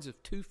minds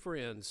of two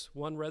friends,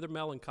 one rather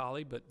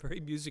melancholy but very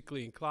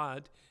musically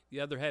inclined, the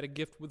other had a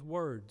gift with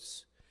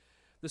words.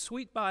 The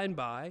Sweet By and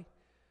By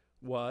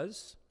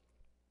was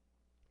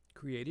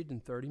created in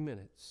 30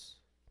 minutes.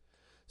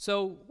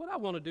 So what I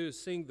want to do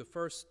is sing the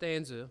first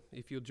stanza.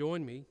 If you'll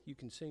join me, you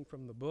can sing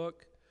from the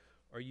book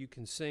or you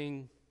can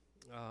sing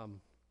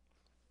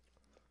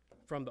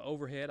from the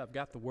overhead. I've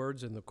got the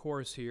words in the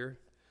chorus here,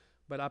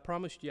 but I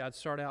promised you I'd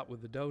start out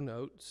with the do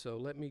note, so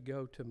let me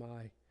go to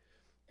my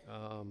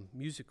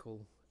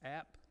musical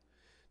app.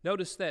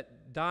 Notice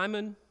that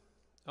diamond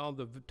on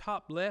the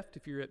top left,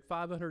 if you're at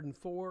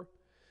 504,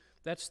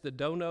 that's the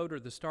do note or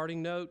the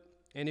starting note.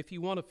 And if you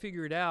want to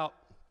figure it out,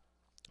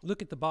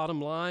 look at the bottom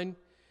line.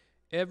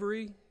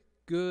 Every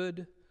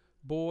good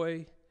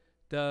boy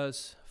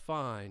does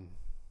fine.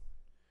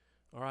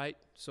 All right,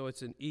 so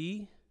it's an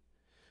E.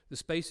 The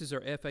spaces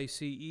are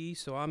F-A-C-E,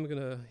 so I'm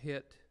going to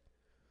hit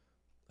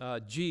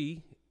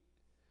G.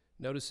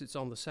 Notice it's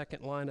on the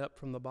second line up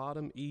from the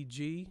bottom,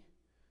 E-G.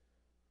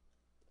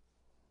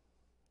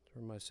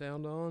 Turn my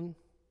sound on.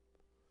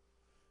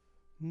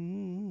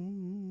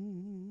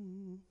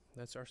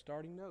 That's our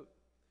starting note.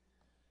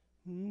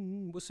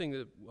 We'll sing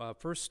the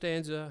first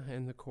stanza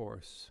and the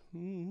chorus.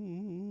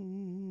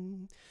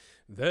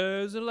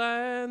 There's a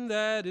land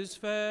that is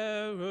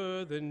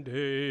fairer than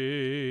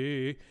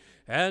day,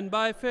 and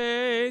by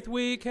faith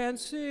we can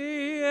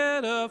see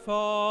it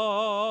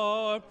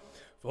afar,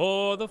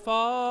 for the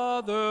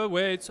Father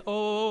waits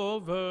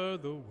over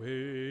the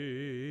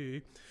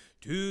way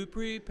to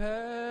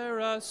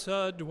prepare us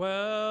a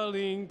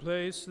dwelling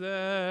place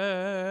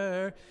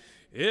there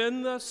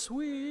in the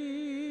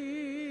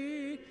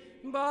sweet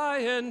by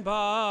and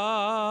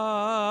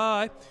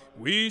by.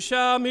 We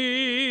shall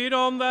meet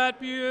on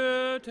that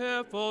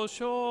beautiful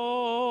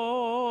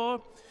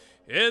shore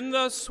in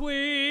the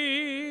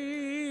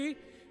sweet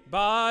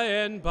by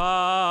and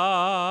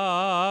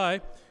by.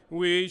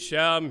 We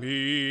shall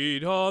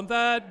meet on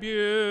that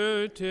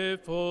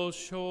beautiful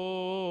shore.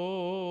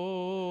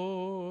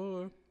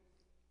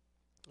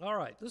 All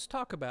right, let's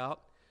talk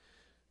about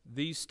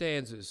these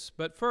stanzas.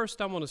 But first,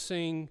 I want to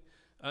sing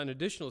an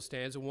additional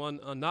stanza, one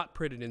not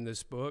printed in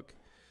this book.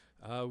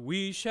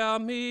 We shall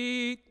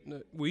meet,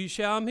 we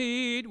shall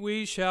meet,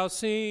 we shall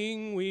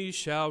sing, we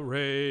shall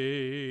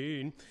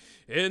reign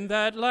in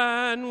that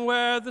land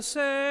where the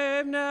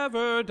saved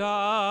never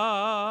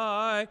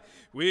die.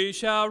 We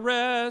shall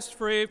rest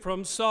free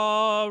from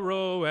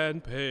sorrow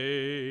and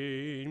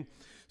pain,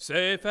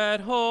 safe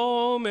at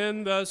home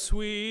in the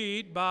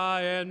sweet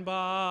by and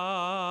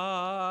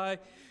by.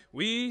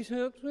 We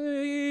shall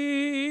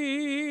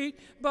meet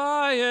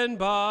by and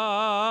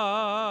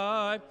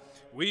by.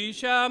 We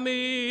shall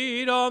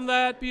meet on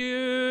that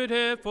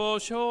beautiful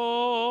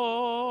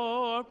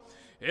shore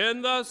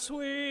in the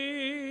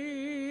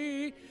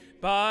sweet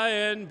by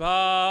and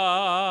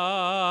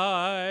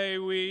by.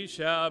 We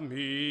shall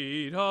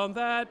meet on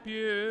that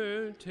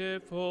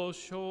beautiful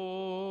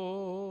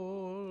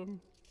shore.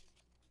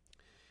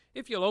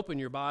 If you'll open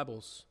your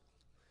Bibles,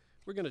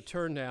 we're going to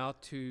turn now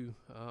to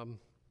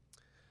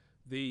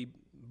the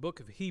book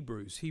of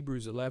Hebrews,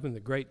 Hebrews 11, the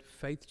great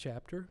faith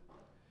chapter.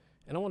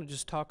 And I want to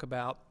just talk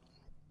about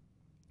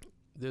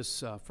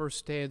this first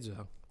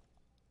stanza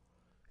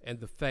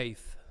and the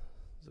faith.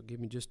 So give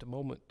me just a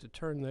moment to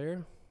turn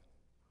there.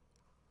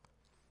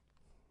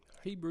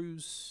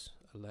 Hebrews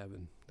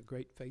 11, the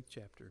great faith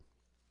chapter.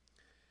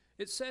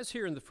 It says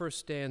here in the first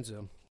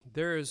stanza,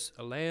 there is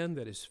a land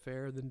that is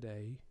fairer than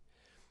day,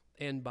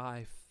 and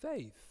by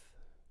faith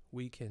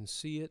we can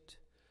see it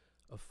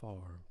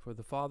afar. For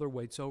the Father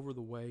waits over the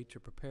way to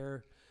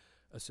prepare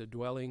us a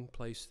dwelling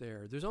place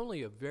there. There's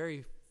only a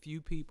very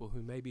few people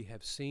who maybe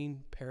have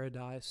seen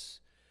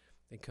paradise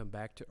and come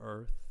back to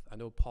earth. I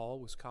know Paul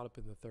was caught up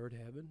in the third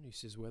heaven. He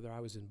says, whether I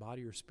was in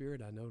body or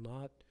spirit, I know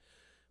not.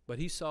 But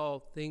he saw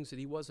things that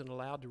he wasn't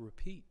allowed to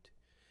repeat.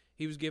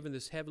 He was given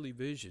this heavenly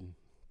vision.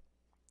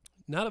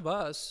 None of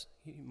us,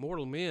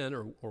 mortal men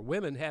or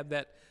women, have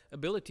that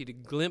ability to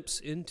glimpse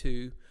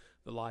into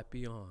the life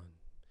beyond.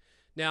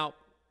 Now,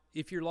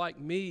 if you're like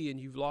me and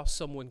you've lost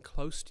someone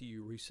close to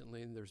you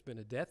recently and there's been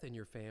a death in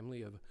your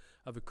family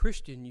of a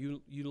Christian,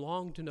 you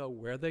long to know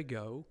where they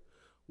go,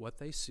 what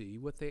they see,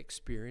 what they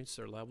experience,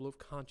 their level of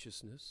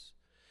consciousness.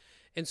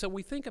 And so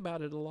we think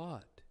about it a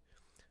lot.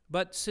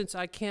 But since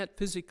I can't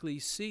physically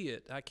see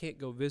it, I can't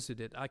go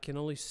visit it, I can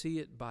only see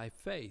it by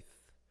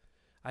faith.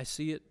 I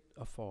see it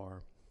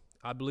afar.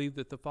 I believe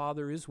that the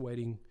Father is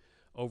waiting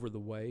over the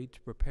way to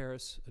prepare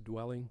us a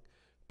dwelling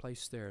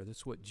place there.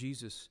 That's what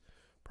Jesus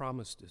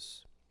promised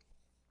us.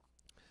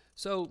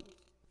 So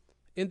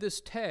in this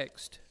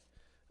text,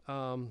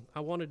 I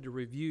wanted to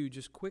review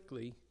just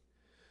quickly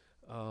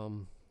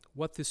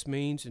what this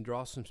means and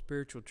draw some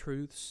spiritual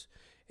truths.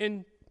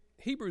 In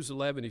Hebrews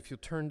 11,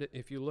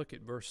 if you look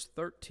at verse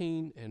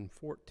 13 and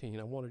 14,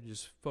 I want to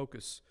just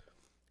focus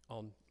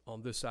on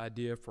this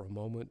idea for a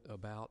moment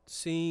about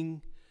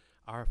seeing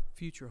our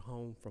future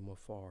home from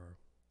afar.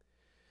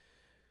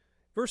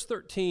 Verse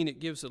 13, it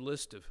gives a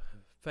list of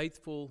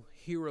faithful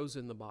heroes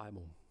in the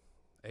Bible.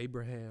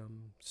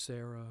 Abraham,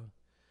 Sarah,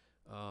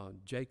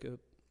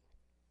 Jacob,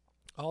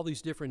 all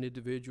these different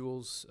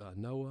individuals,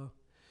 Noah.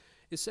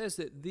 It says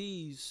that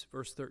these,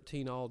 verse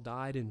 13, all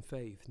died in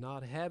faith,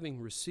 not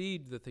having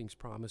received the things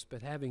promised,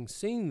 but having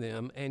seen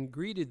them and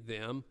greeted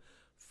them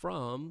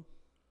from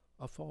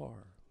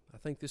afar. I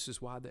think this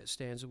is why that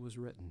stanza was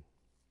written.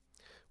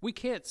 We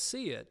can't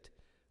see it,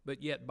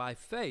 but yet by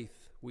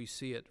faith we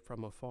see it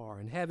from afar.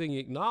 And having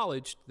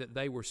acknowledged that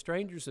they were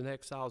strangers and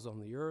exiles on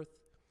the earth,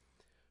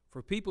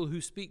 for people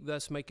who speak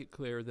thus make it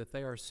clear that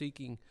they are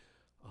seeking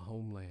a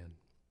homeland.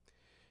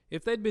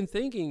 If they'd been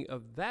thinking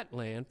of that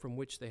land from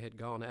which they had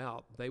gone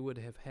out, they would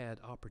have had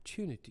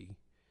opportunity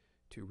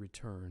to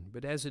return.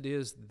 But as it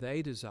is,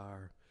 they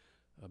desire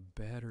a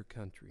better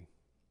country.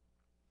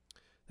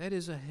 That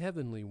is a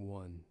heavenly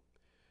one.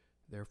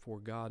 Therefore,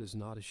 God is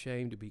not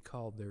ashamed to be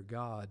called their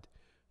God,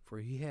 for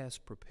he has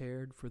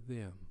prepared for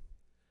them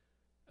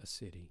a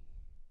city.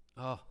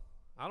 Oh,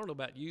 I don't know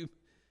about you.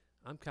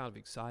 I'm kind of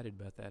excited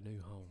about that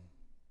new home.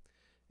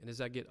 And as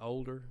I get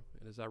older,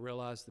 and as I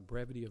realize the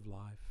brevity of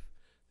life,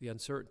 the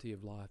uncertainty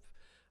of life,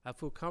 I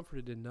feel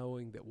comforted in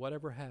knowing that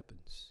whatever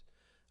happens,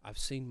 I've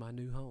seen my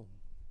new home.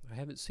 I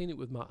haven't seen it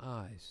with my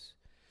eyes,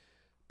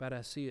 but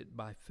I see it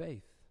by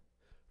faith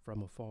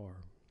from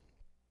afar.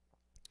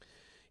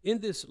 In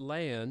this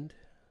land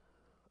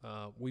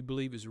we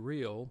believe is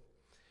real,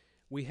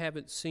 we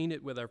haven't seen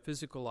it with our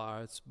physical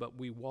eyes, but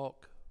we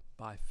walk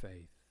by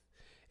faith.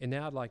 And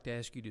now I'd like to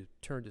ask you to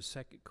turn to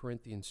 2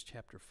 Corinthians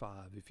chapter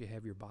 5, if you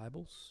have your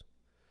Bibles.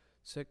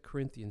 2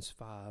 Corinthians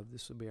 5.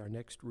 This will be our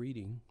next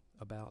reading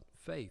about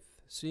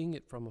faith, seeing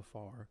it from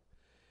afar.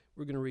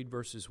 We're going to read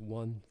verses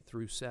 1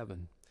 through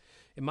 7.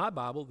 In my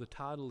Bible, the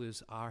title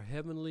is Our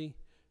Heavenly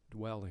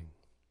Dwelling.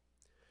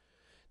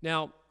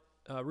 Now,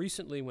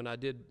 recently when I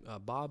did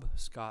Bob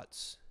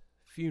Scott's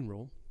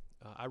funeral,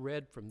 I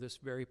read from this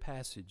very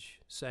passage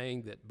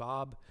saying that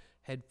Bob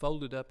had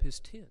folded up his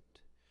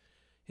tent.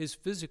 His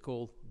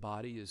physical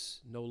body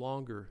is no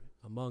longer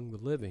among the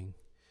living,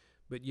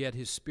 but yet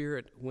his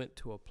spirit went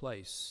to a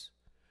place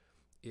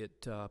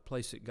that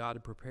God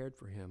had prepared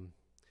for him.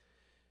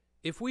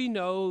 If we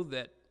know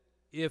that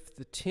if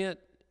the tent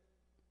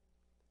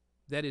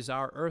that is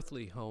our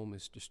earthly home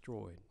is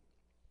destroyed,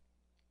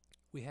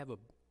 we have a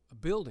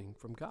building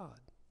from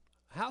God,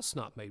 a house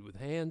not made with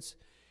hands,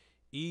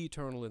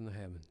 eternal in the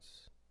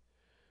heavens.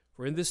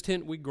 For in this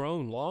tent we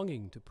groan,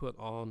 longing to put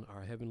on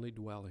our heavenly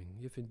dwelling,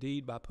 if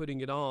indeed by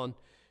putting it on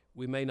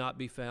we may not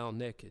be found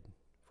naked.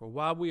 For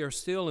while we are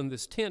still in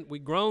this tent, we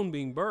groan,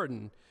 being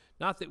burdened,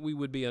 not that we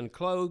would be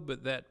unclothed,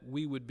 but that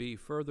we would be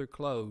further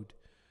clothed,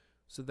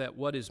 so that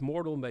what is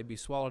mortal may be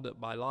swallowed up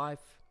by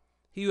life.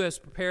 He who has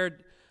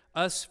prepared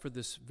us for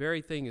this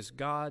very thing is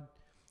God,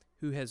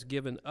 who has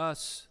given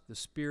us the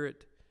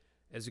Spirit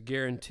as a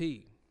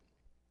guarantee.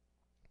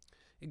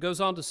 It goes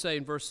on to say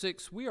in verse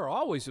 6, we are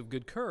always of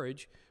good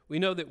courage. We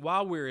know that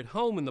while we're at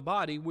home in the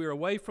body, we're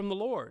away from the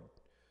Lord.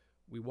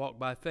 We walk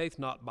by faith,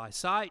 not by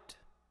sight.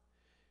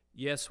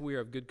 Yes, we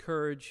are of good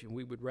courage, and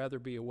we would rather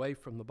be away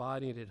from the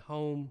body and at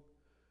home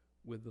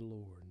with the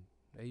Lord.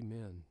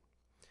 Amen.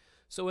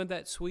 So in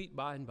that sweet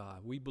by and by,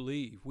 we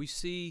believe. We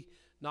see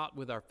not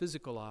with our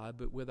physical eye,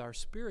 but with our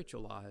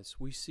spiritual eyes.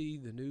 We see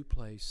the new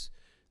place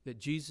that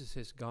Jesus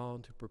has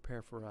gone to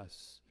prepare for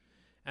us.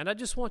 And I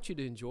just want you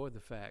to enjoy the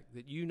fact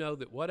that you know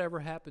that whatever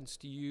happens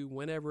to you,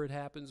 whenever it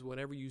happens,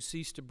 whenever you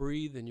cease to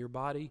breathe in your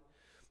body,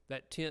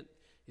 that tent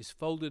is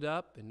folded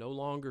up and no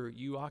longer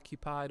you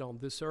occupied on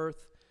this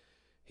earth.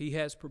 He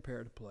has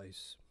prepared a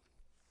place,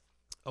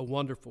 a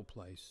wonderful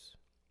place.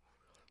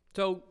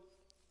 So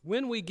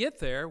when we get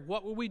there,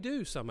 what will we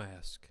do, some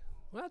ask?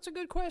 Well, that's a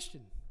good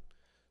question.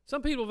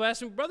 Some people have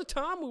asked me, Brother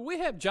Tom, will we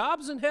have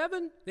jobs in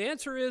heaven? The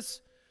answer is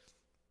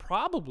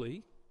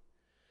probably.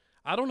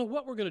 I don't know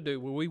what we're going to do.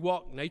 Will we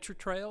walk nature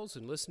trails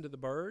and listen to the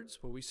birds?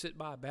 Will we sit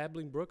by a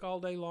babbling brook all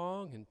day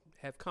long and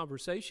have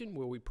conversation?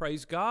 Will we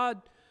praise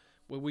God?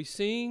 Will we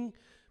sing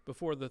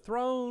before the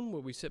throne?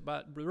 Will we sit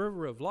by the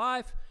river of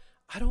life?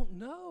 I don't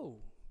know,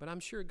 but I'm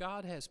sure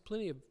God has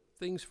plenty of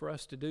things for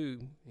us to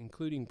do,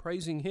 including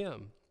praising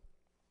Him.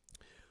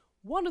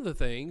 One of the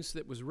things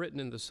that was written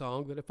in the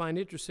song that I find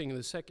interesting in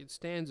the second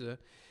stanza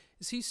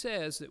is he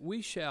says that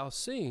we shall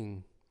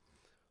sing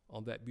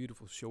on that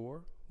beautiful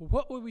shore. Well,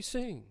 what will we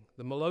sing?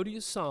 The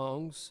melodious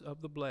songs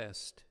of the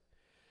blessed.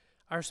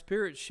 Our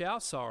spirit shall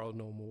sorrow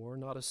no more,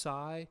 not a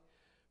sigh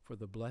for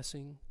the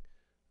blessing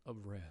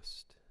of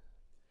rest.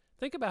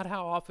 Think about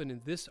how often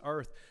in this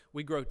earth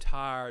we grow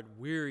tired,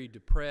 weary,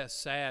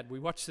 depressed, sad. We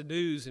watch the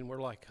news and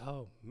we're like,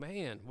 oh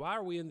man, why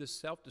are we in this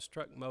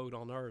self-destruct mode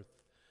on earth?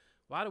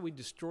 Why do we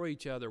destroy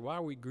each other? Why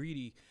are we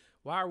greedy?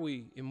 Why are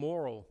we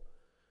immoral?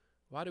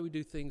 Why do we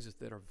do things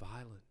that are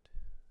violent?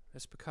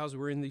 That's because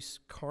we're in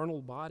these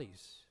carnal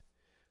bodies.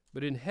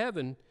 But in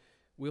heaven,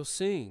 we'll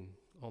sing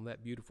on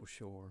that beautiful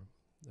shore,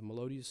 the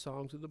melodious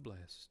songs of the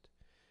blessed.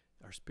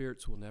 Our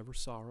spirits will never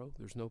sorrow.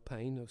 There's no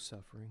pain, no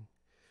suffering.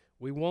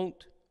 We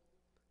won't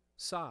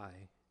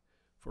sigh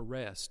for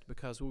rest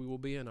because we will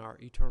be in our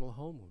eternal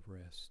home of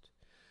rest.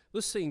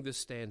 Let's sing this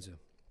stanza.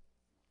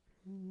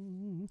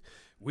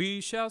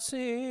 We shall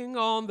sing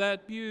on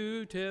that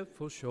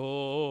beautiful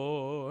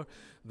shore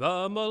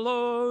the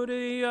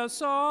melodious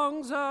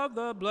songs of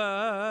the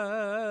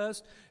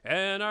blessed,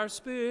 and our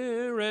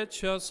spirit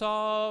shall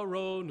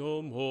sorrow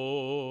no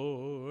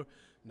more,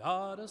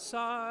 not a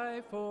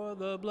sigh for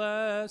the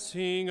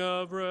blessing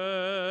of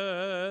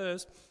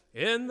rest.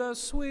 In the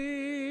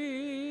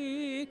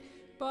sweet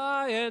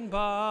by and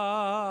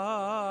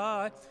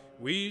by,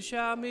 we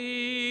shall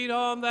meet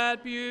on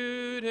that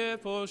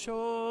beautiful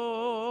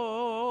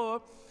shore.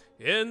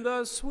 In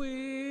the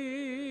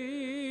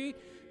sweet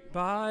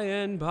by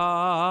and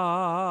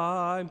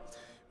by,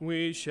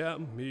 we shall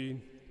meet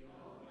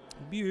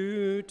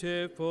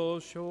beautiful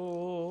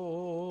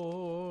shore.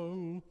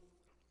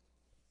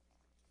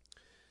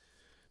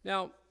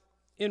 Now,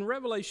 in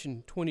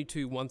Revelation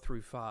 22, 1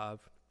 through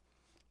 5,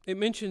 it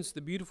mentions the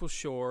beautiful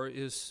shore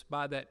is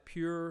by that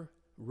pure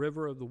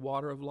river of the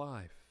water of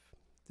life.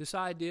 This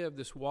idea of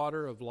this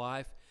water of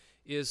life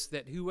is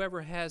that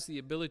whoever has the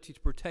ability to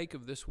partake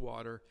of this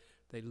water,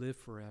 they live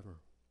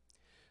forever.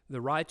 The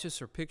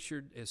righteous are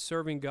pictured as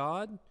serving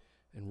God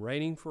and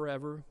reigning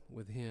forever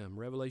with Him.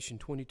 Revelation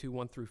 22,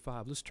 1 through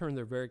 5. Let's turn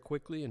there very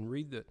quickly and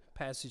read the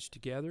passage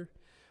together.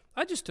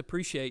 I just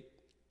appreciate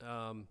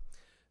the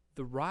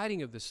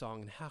writing of the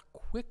song and how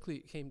quickly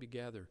it came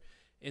together.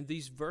 And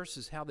these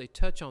verses, how they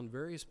touch on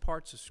various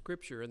parts of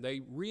Scripture, and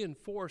they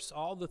reinforce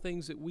all the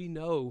things that we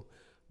know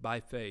by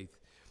faith.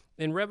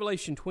 In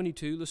Revelation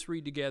 22, let's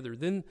read together.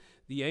 Then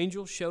the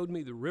angel showed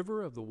me the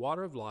river of the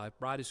water of life,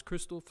 bright as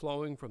crystal,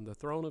 flowing from the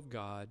throne of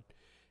God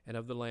and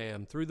of the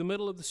Lamb. Through the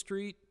middle of the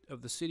street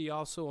of the city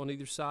also, on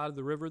either side of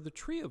the river, the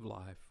tree of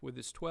life, with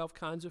its 12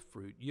 kinds of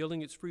fruit,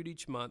 yielding its fruit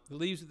each month. The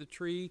leaves of the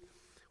tree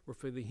were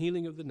for the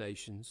healing of the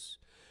nations.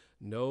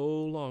 No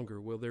longer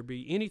will there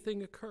be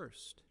anything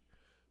accursed,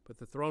 but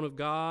the throne of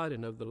God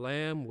and of the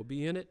Lamb will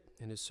be in it,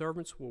 and his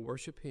servants will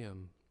worship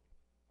him.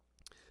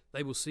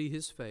 They will see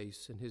his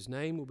face, and his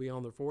name will be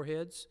on their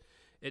foreheads.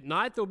 At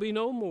night there will be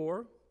no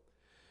more.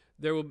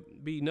 There will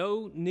be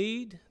no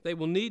need. They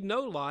will need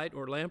no light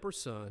or lamp or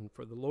sun,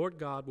 for the Lord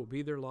God will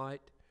be their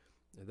light,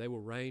 and they will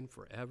reign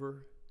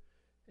forever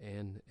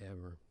and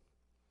ever.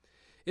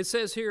 It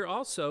says here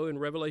also in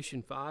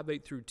Revelation 5,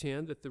 8 through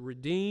 10, that the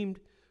redeemed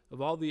of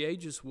all the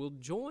ages will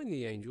join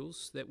the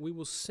angels, that we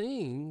will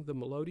sing the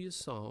melodious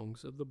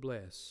songs of the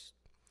blessed.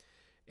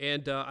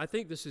 And I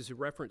think this is a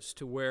reference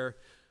to where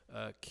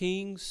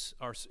kings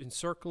are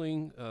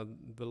encircling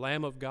the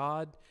Lamb of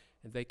God,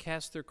 and they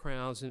cast their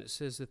crowns, and it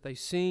says that they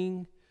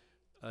sing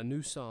a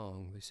new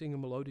song. They sing a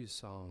melodious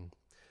song.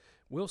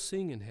 We'll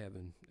sing in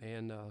heaven.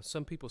 And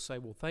some people say,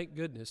 well, thank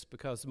goodness,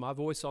 because my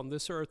voice on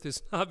this earth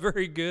is not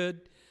very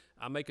good.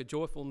 I make a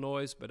joyful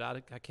noise, but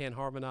I can't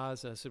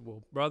harmonize. And I said,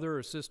 well, brother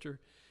or sister,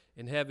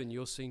 in heaven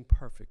you'll sing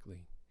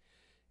perfectly,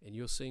 and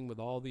you'll sing with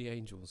all the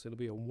angels. It'll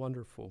be a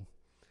wonderful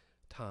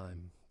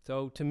time.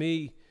 So to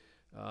me,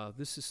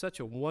 this is such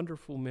a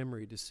wonderful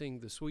memory to sing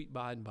the sweet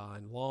by and by,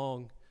 and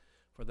long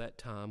for that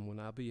time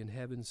when I'll be in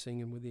heaven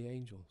singing with the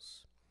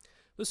angels.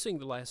 Let's sing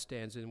the last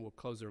stanza and we'll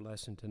close our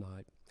lesson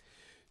tonight.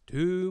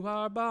 To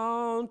our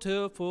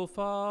bountiful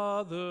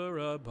Father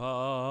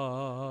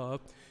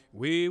above,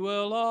 we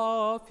will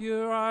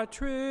offer our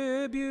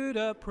tribute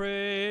of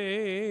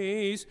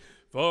praise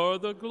for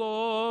the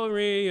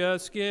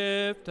glorious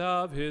gift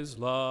of his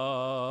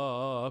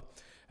love,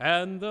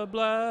 and the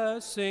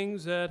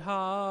blessings that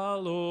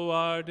hallow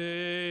our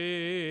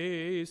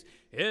days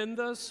in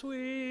the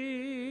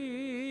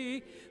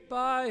sweet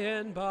by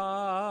and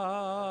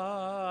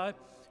by.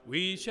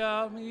 We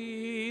shall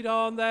meet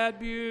on that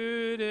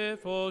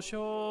beautiful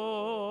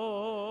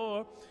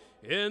shore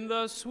in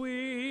the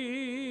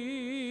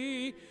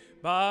sweet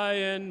by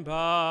and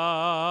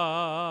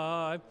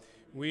by.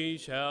 We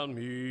shall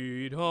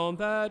meet on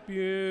that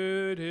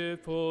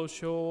beautiful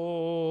shore.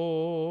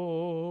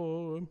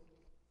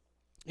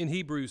 In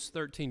Hebrews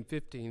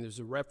 13:15, there's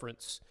a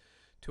reference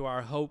to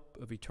our hope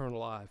of eternal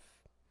life.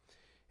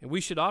 And we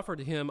should offer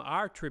to him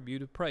our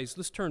tribute of praise.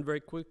 Let's turn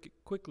very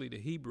quickly to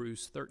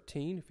Hebrews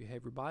 13, if you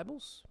have your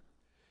Bibles.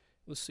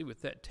 Let's see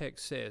what that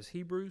text says.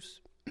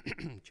 Hebrews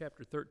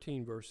chapter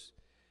 13, verse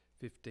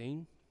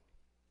 15.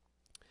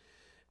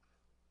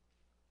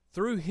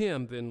 Through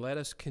him, then, let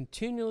us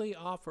continually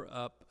offer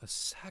up a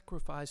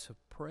sacrifice of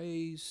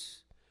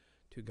praise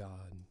to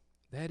God.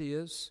 That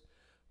is,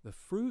 the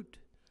fruit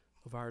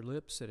of our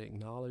lips that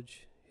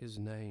acknowledge his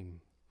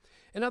name.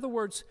 In other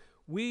words,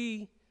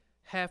 we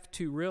have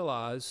to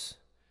realize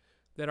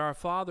that our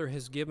Father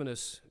has given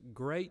us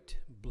great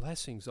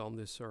blessings on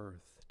this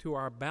earth. To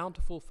our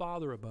bountiful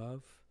Father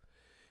above,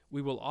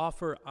 we will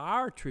offer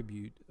our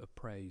tribute of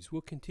praise.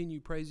 We'll continue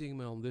praising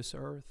him on this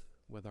earth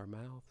with our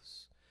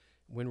mouths.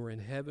 When we're in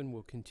heaven,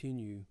 we'll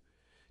continue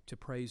to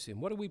praise him.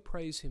 What do we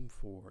praise him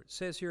for? It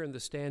says here in the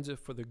stanza,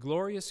 for the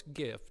glorious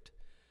gift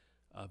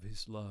of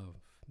his love.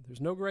 There's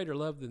no greater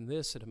love than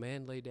this, that a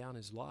man lay down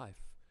his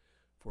life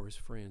for his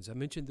friends. I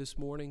mentioned this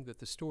morning that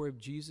the story of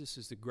Jesus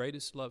is the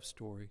greatest love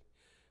story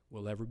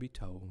will ever be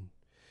told.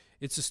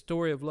 It's a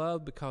story of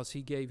love because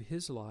he gave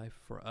his life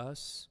for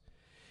us.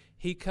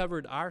 He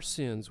covered our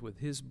sins with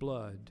his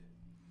blood.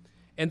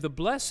 And the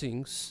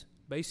blessings,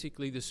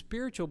 basically the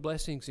spiritual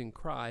blessings in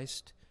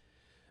Christ,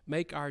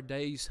 make our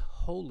days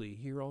holy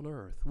here on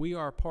earth. We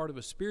are part of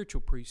a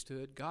spiritual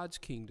priesthood, God's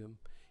kingdom,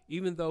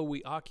 even though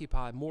we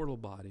occupy mortal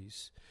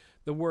bodies.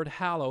 The word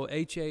hallow,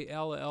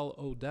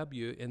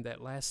 H-A-L-L-O-W, in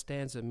that last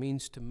stanza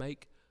means to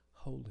make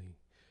holy.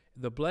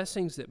 The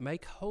blessings that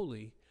make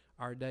holy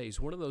our days.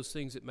 One of those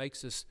things that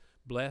makes us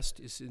blessed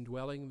is the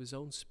indwelling of his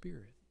own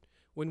Spirit.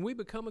 When we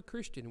become a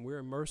Christian and we're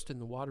immersed in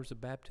the waters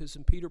of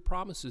baptism, Peter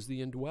promises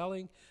the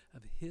indwelling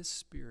of his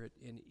Spirit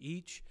in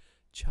each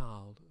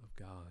child of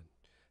God.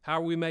 How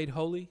are we made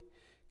holy?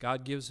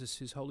 God gives us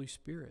his Holy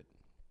Spirit.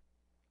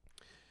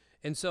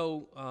 And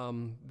so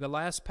the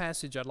last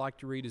passage I'd like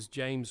to read is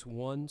James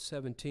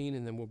 1:17,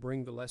 and then we'll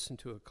bring the lesson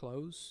to a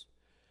close.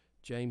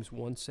 James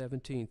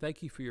 1:17.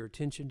 Thank you for your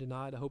attention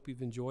tonight. I hope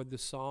you've enjoyed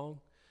this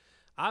song.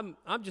 I'm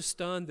just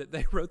stunned that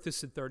they wrote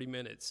this in 30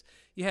 minutes.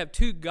 You have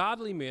two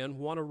godly men,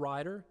 one a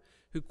writer,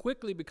 who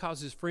quickly,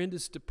 because his friend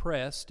is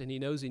depressed and he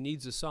knows he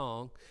needs a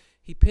song,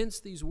 he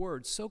pens these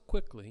words so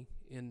quickly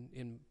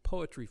in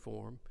poetry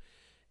form,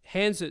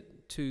 hands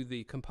it to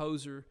the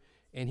composer,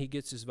 and he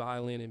gets his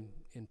violin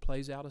and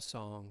plays out a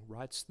song,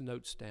 writes the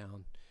notes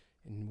down,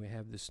 and we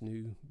have this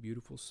new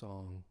beautiful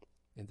song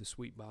in the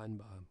sweet by and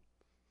by.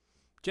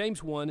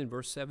 James 1 in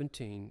verse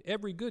 17,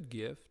 every good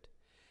gift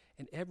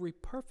and every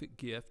perfect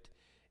gift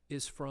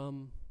is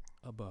from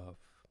above.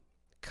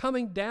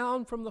 coming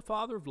down from the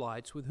Father of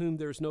lights, with whom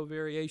there is no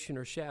variation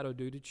or shadow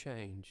due to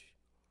change.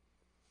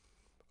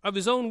 Of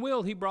his own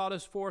will he brought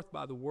us forth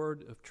by the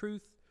word of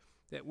truth,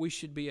 that we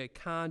should be a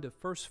kind of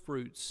first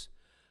fruits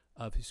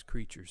of his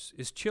creatures.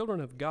 As children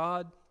of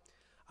God,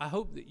 I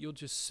hope that you'll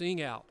just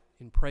sing out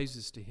in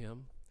praises to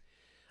him.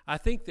 I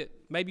think that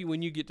maybe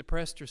when you get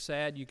depressed or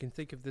sad, you can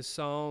think of this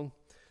song,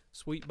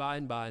 Sweet By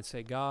and By, and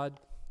say, God,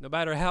 no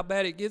matter how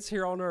bad it gets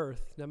here on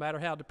earth, no matter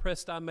how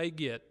depressed I may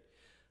get,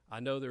 I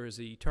know there is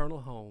an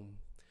eternal home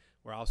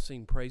where I'll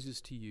sing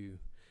praises to you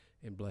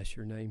and bless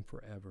your name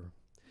forever.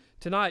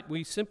 Tonight,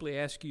 we simply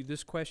ask you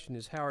this question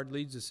as Howard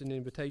leads us in the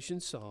invitation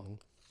song.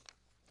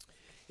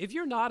 If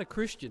you're not a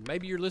Christian,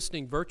 maybe you're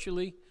listening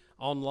virtually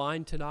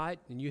online tonight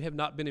and you have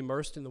not been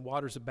immersed in the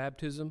waters of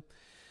baptism,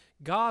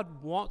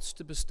 God wants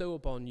to bestow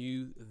upon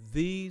you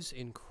these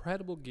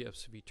incredible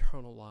gifts of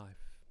eternal life.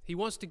 He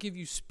wants to give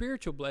you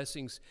spiritual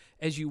blessings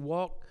as you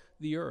walk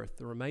the earth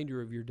the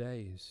remainder of your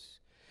days.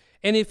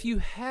 And if you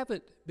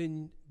haven't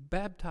been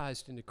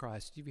baptized into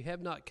Christ, if you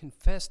have not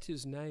confessed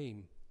his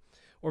name,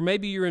 or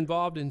maybe you're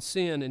involved in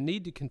sin and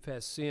need to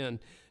confess sin,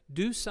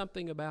 do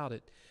something about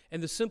it.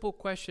 And the simple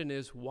question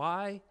is,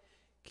 why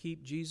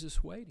keep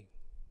Jesus waiting?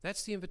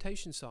 That's the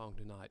invitation song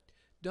tonight.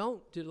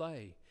 Don't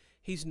delay.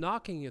 He's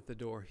knocking at the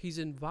door. He's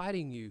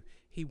inviting you.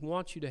 He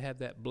wants you to have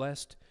that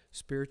blessed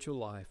spiritual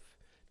life.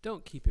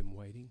 Don't keep him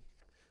waiting.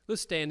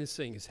 Let's stand and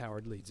sing as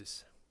Howard leads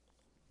us.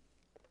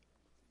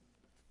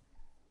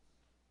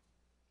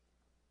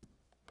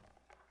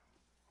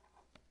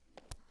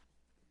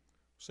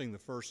 Sing the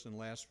first and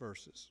last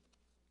verses.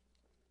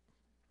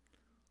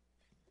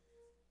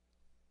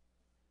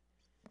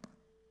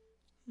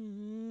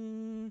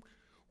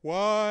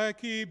 Why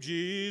keep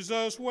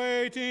Jesus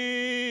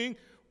waiting,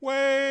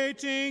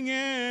 waiting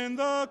in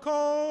the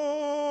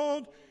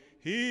cold?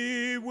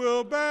 He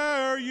will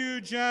bear you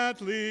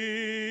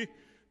gently,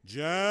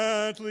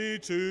 gently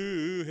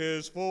to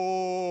his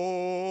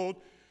fold.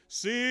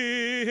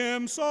 See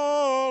him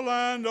soul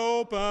and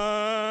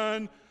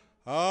open,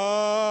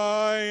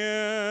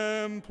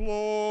 I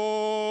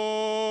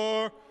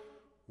implore.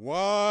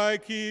 Why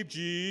keep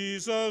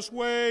Jesus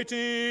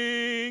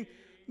waiting,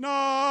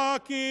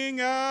 knocking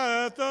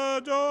at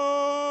the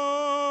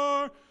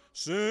door?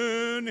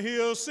 Soon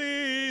he'll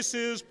cease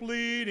his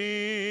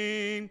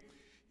pleading,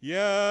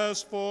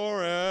 yes,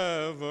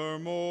 forevermore.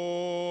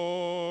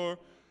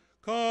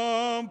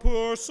 Come,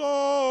 poor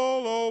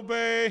soul,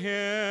 obey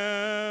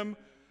him,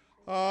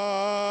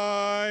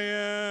 I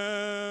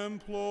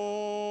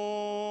implore.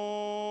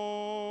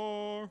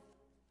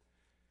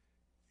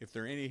 If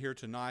there are any here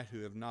tonight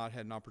who have not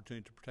had an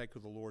opportunity to partake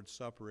of the Lord's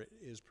Supper, it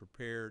is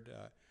prepared.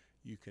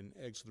 You can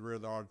exit the rear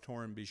of the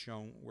auditorium and be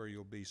shown where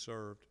you'll be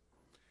served.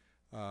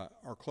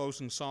 Our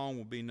closing song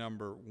will be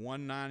number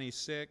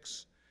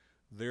 196,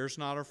 There's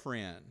Not a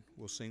Friend.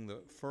 We'll sing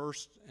the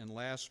first and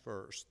last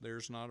verse,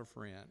 There's Not a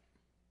Friend.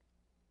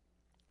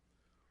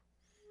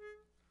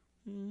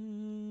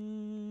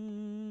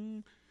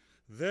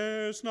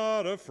 There's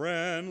not a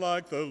friend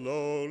like the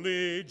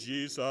lowly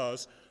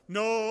Jesus.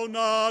 No,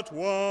 not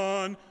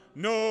one.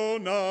 No,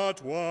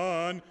 not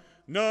one.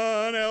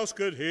 None else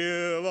could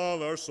heal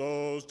all our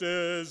souls'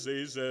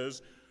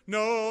 diseases.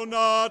 No,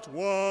 not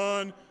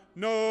one.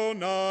 No,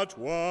 not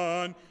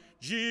one.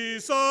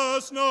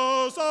 Jesus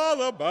knows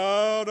all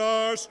about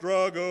our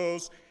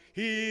struggles.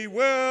 He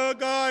will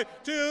guide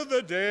till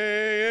the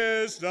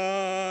day is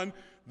done.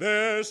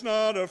 There's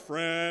not a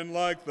friend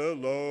like the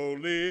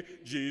lowly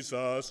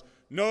Jesus.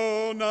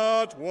 No,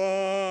 not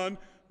one.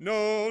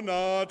 No,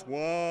 not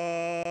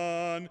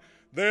one.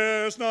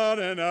 There's not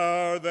an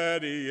hour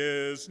that he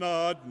is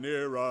not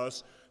near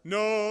us.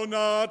 No,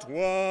 not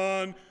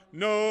one.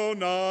 No,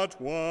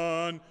 not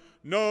one.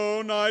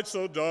 No night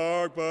so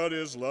dark, but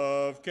his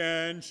love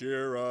can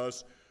cheer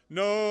us.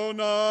 No,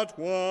 not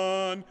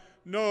one.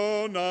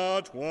 No,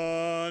 not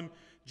one.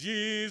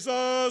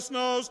 Jesus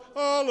knows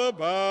all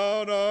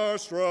about our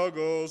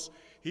struggles.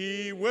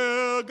 He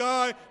will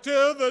guide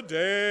till the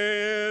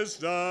day is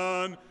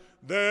done.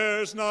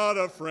 There's not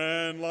a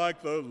friend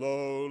like the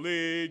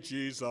lowly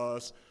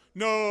Jesus.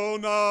 No,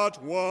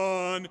 not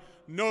one.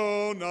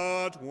 No,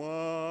 not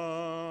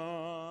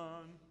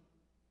one.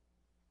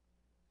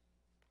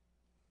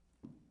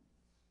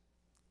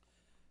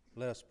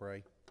 Let us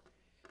pray.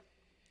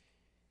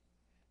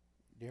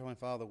 Dear Heavenly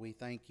Father, we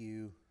thank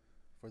you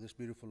for this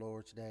beautiful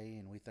Lord's Day,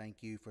 and we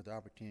thank you for the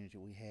opportunity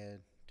we had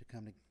to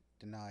come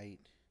tonight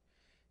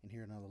and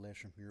hear another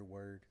lesson from your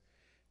word.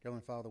 Dear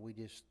Heavenly Father, we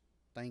just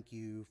thank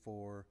you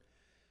for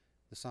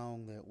the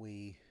song that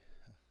we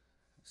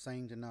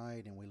sang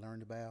tonight and we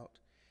learned about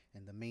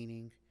and the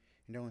meaning.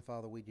 And Heavenly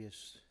Father, we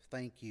just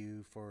thank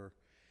you for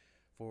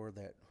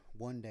that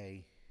one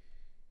day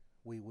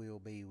we will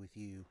be with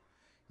you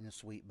in the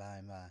sweet by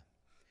and by.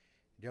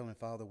 Dear Heavenly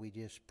Father, we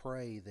just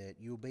pray that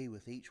you'll be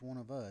with each one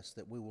of us,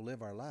 that we will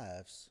live our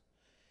lives,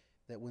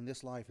 that when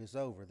this life is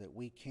over, that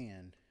we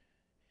can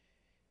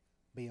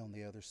be on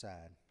the other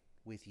side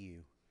with you.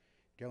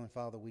 Dear Heavenly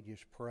Father, we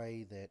just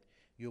pray that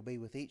you'll be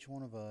with each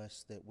one of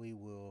us, that we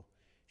will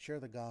share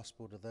the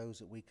gospel to those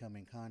that we come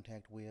in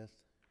contact with,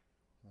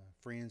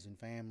 friends and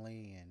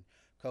family and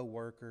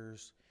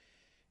co-workers.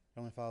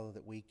 Heavenly Father,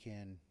 that we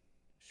can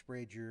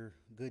spread your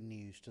good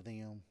news to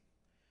them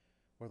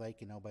where they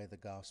can obey the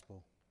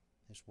gospel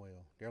as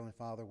well. Dear Heavenly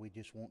Father, we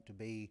just want to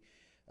be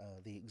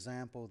the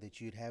example that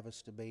you'd have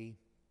us to be,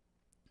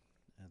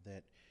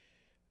 that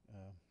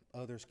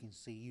others can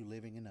see you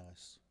living in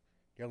us.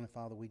 Dear Heavenly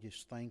Father, we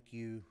just thank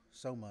you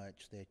so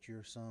much that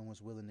your Son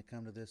was willing to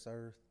come to this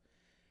earth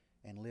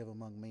and live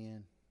among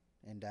men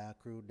and die a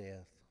cruel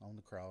death on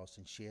the cross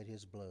and shed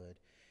his blood.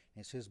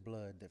 And it's his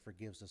blood that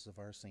forgives us of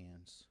our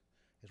sins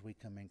as we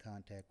come in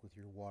contact with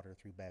your water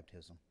through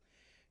baptism.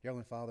 Dear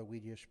Heavenly Father,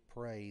 we just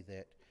pray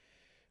that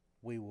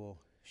we will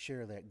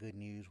share that good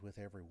news with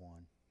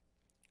everyone.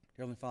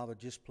 Dear Heavenly Father,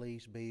 just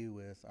please be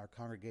with our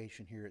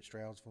congregation here at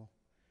Stroudsville.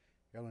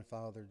 Dear Heavenly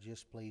Father,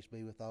 just please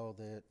be with all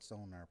that's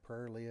on our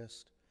prayer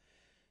list.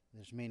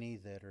 There's many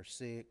that are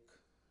sick,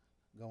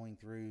 going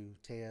through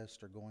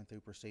tests or going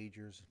through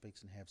procedures,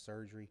 fixing to have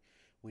surgery.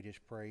 We just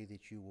pray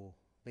that you will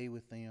be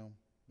with them,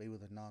 be with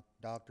the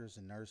doctors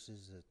and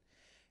nurses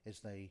as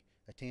they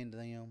attend to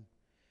them.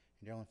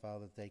 And dear Heavenly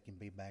Father, that they can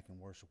be back and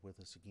worship with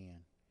us again.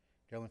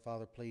 Dear Heavenly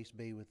Father, please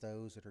be with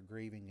those that are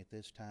grieving at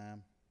this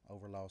time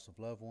over loss of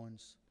loved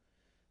ones.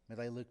 May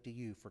they look to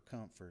you for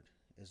comfort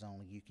as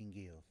only you can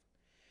give.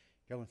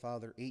 Dear Heavenly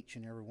Father, each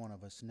and every one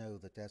of us know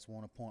that that's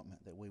one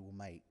appointment that we will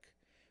make.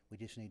 We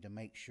just need to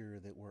make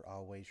sure that we're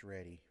always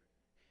ready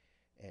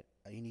at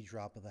any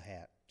drop of the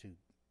hat to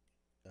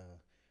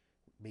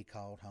be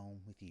called home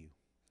with you.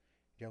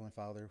 Dear Heavenly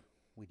Father,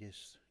 we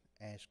just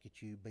ask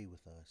that you be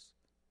with us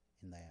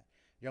in that.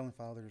 Dear Heavenly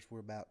Father, as we're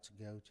about to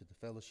go to the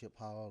fellowship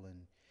hall,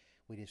 and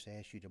we just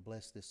ask you to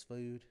bless this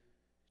food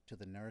to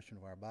the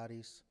nourishment of our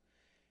bodies,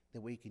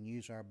 that we can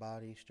use our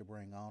bodies to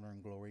bring honor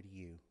and glory to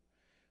you.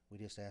 We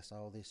just ask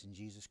all this in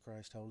Jesus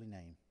Christ's holy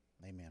name.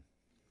 Amen.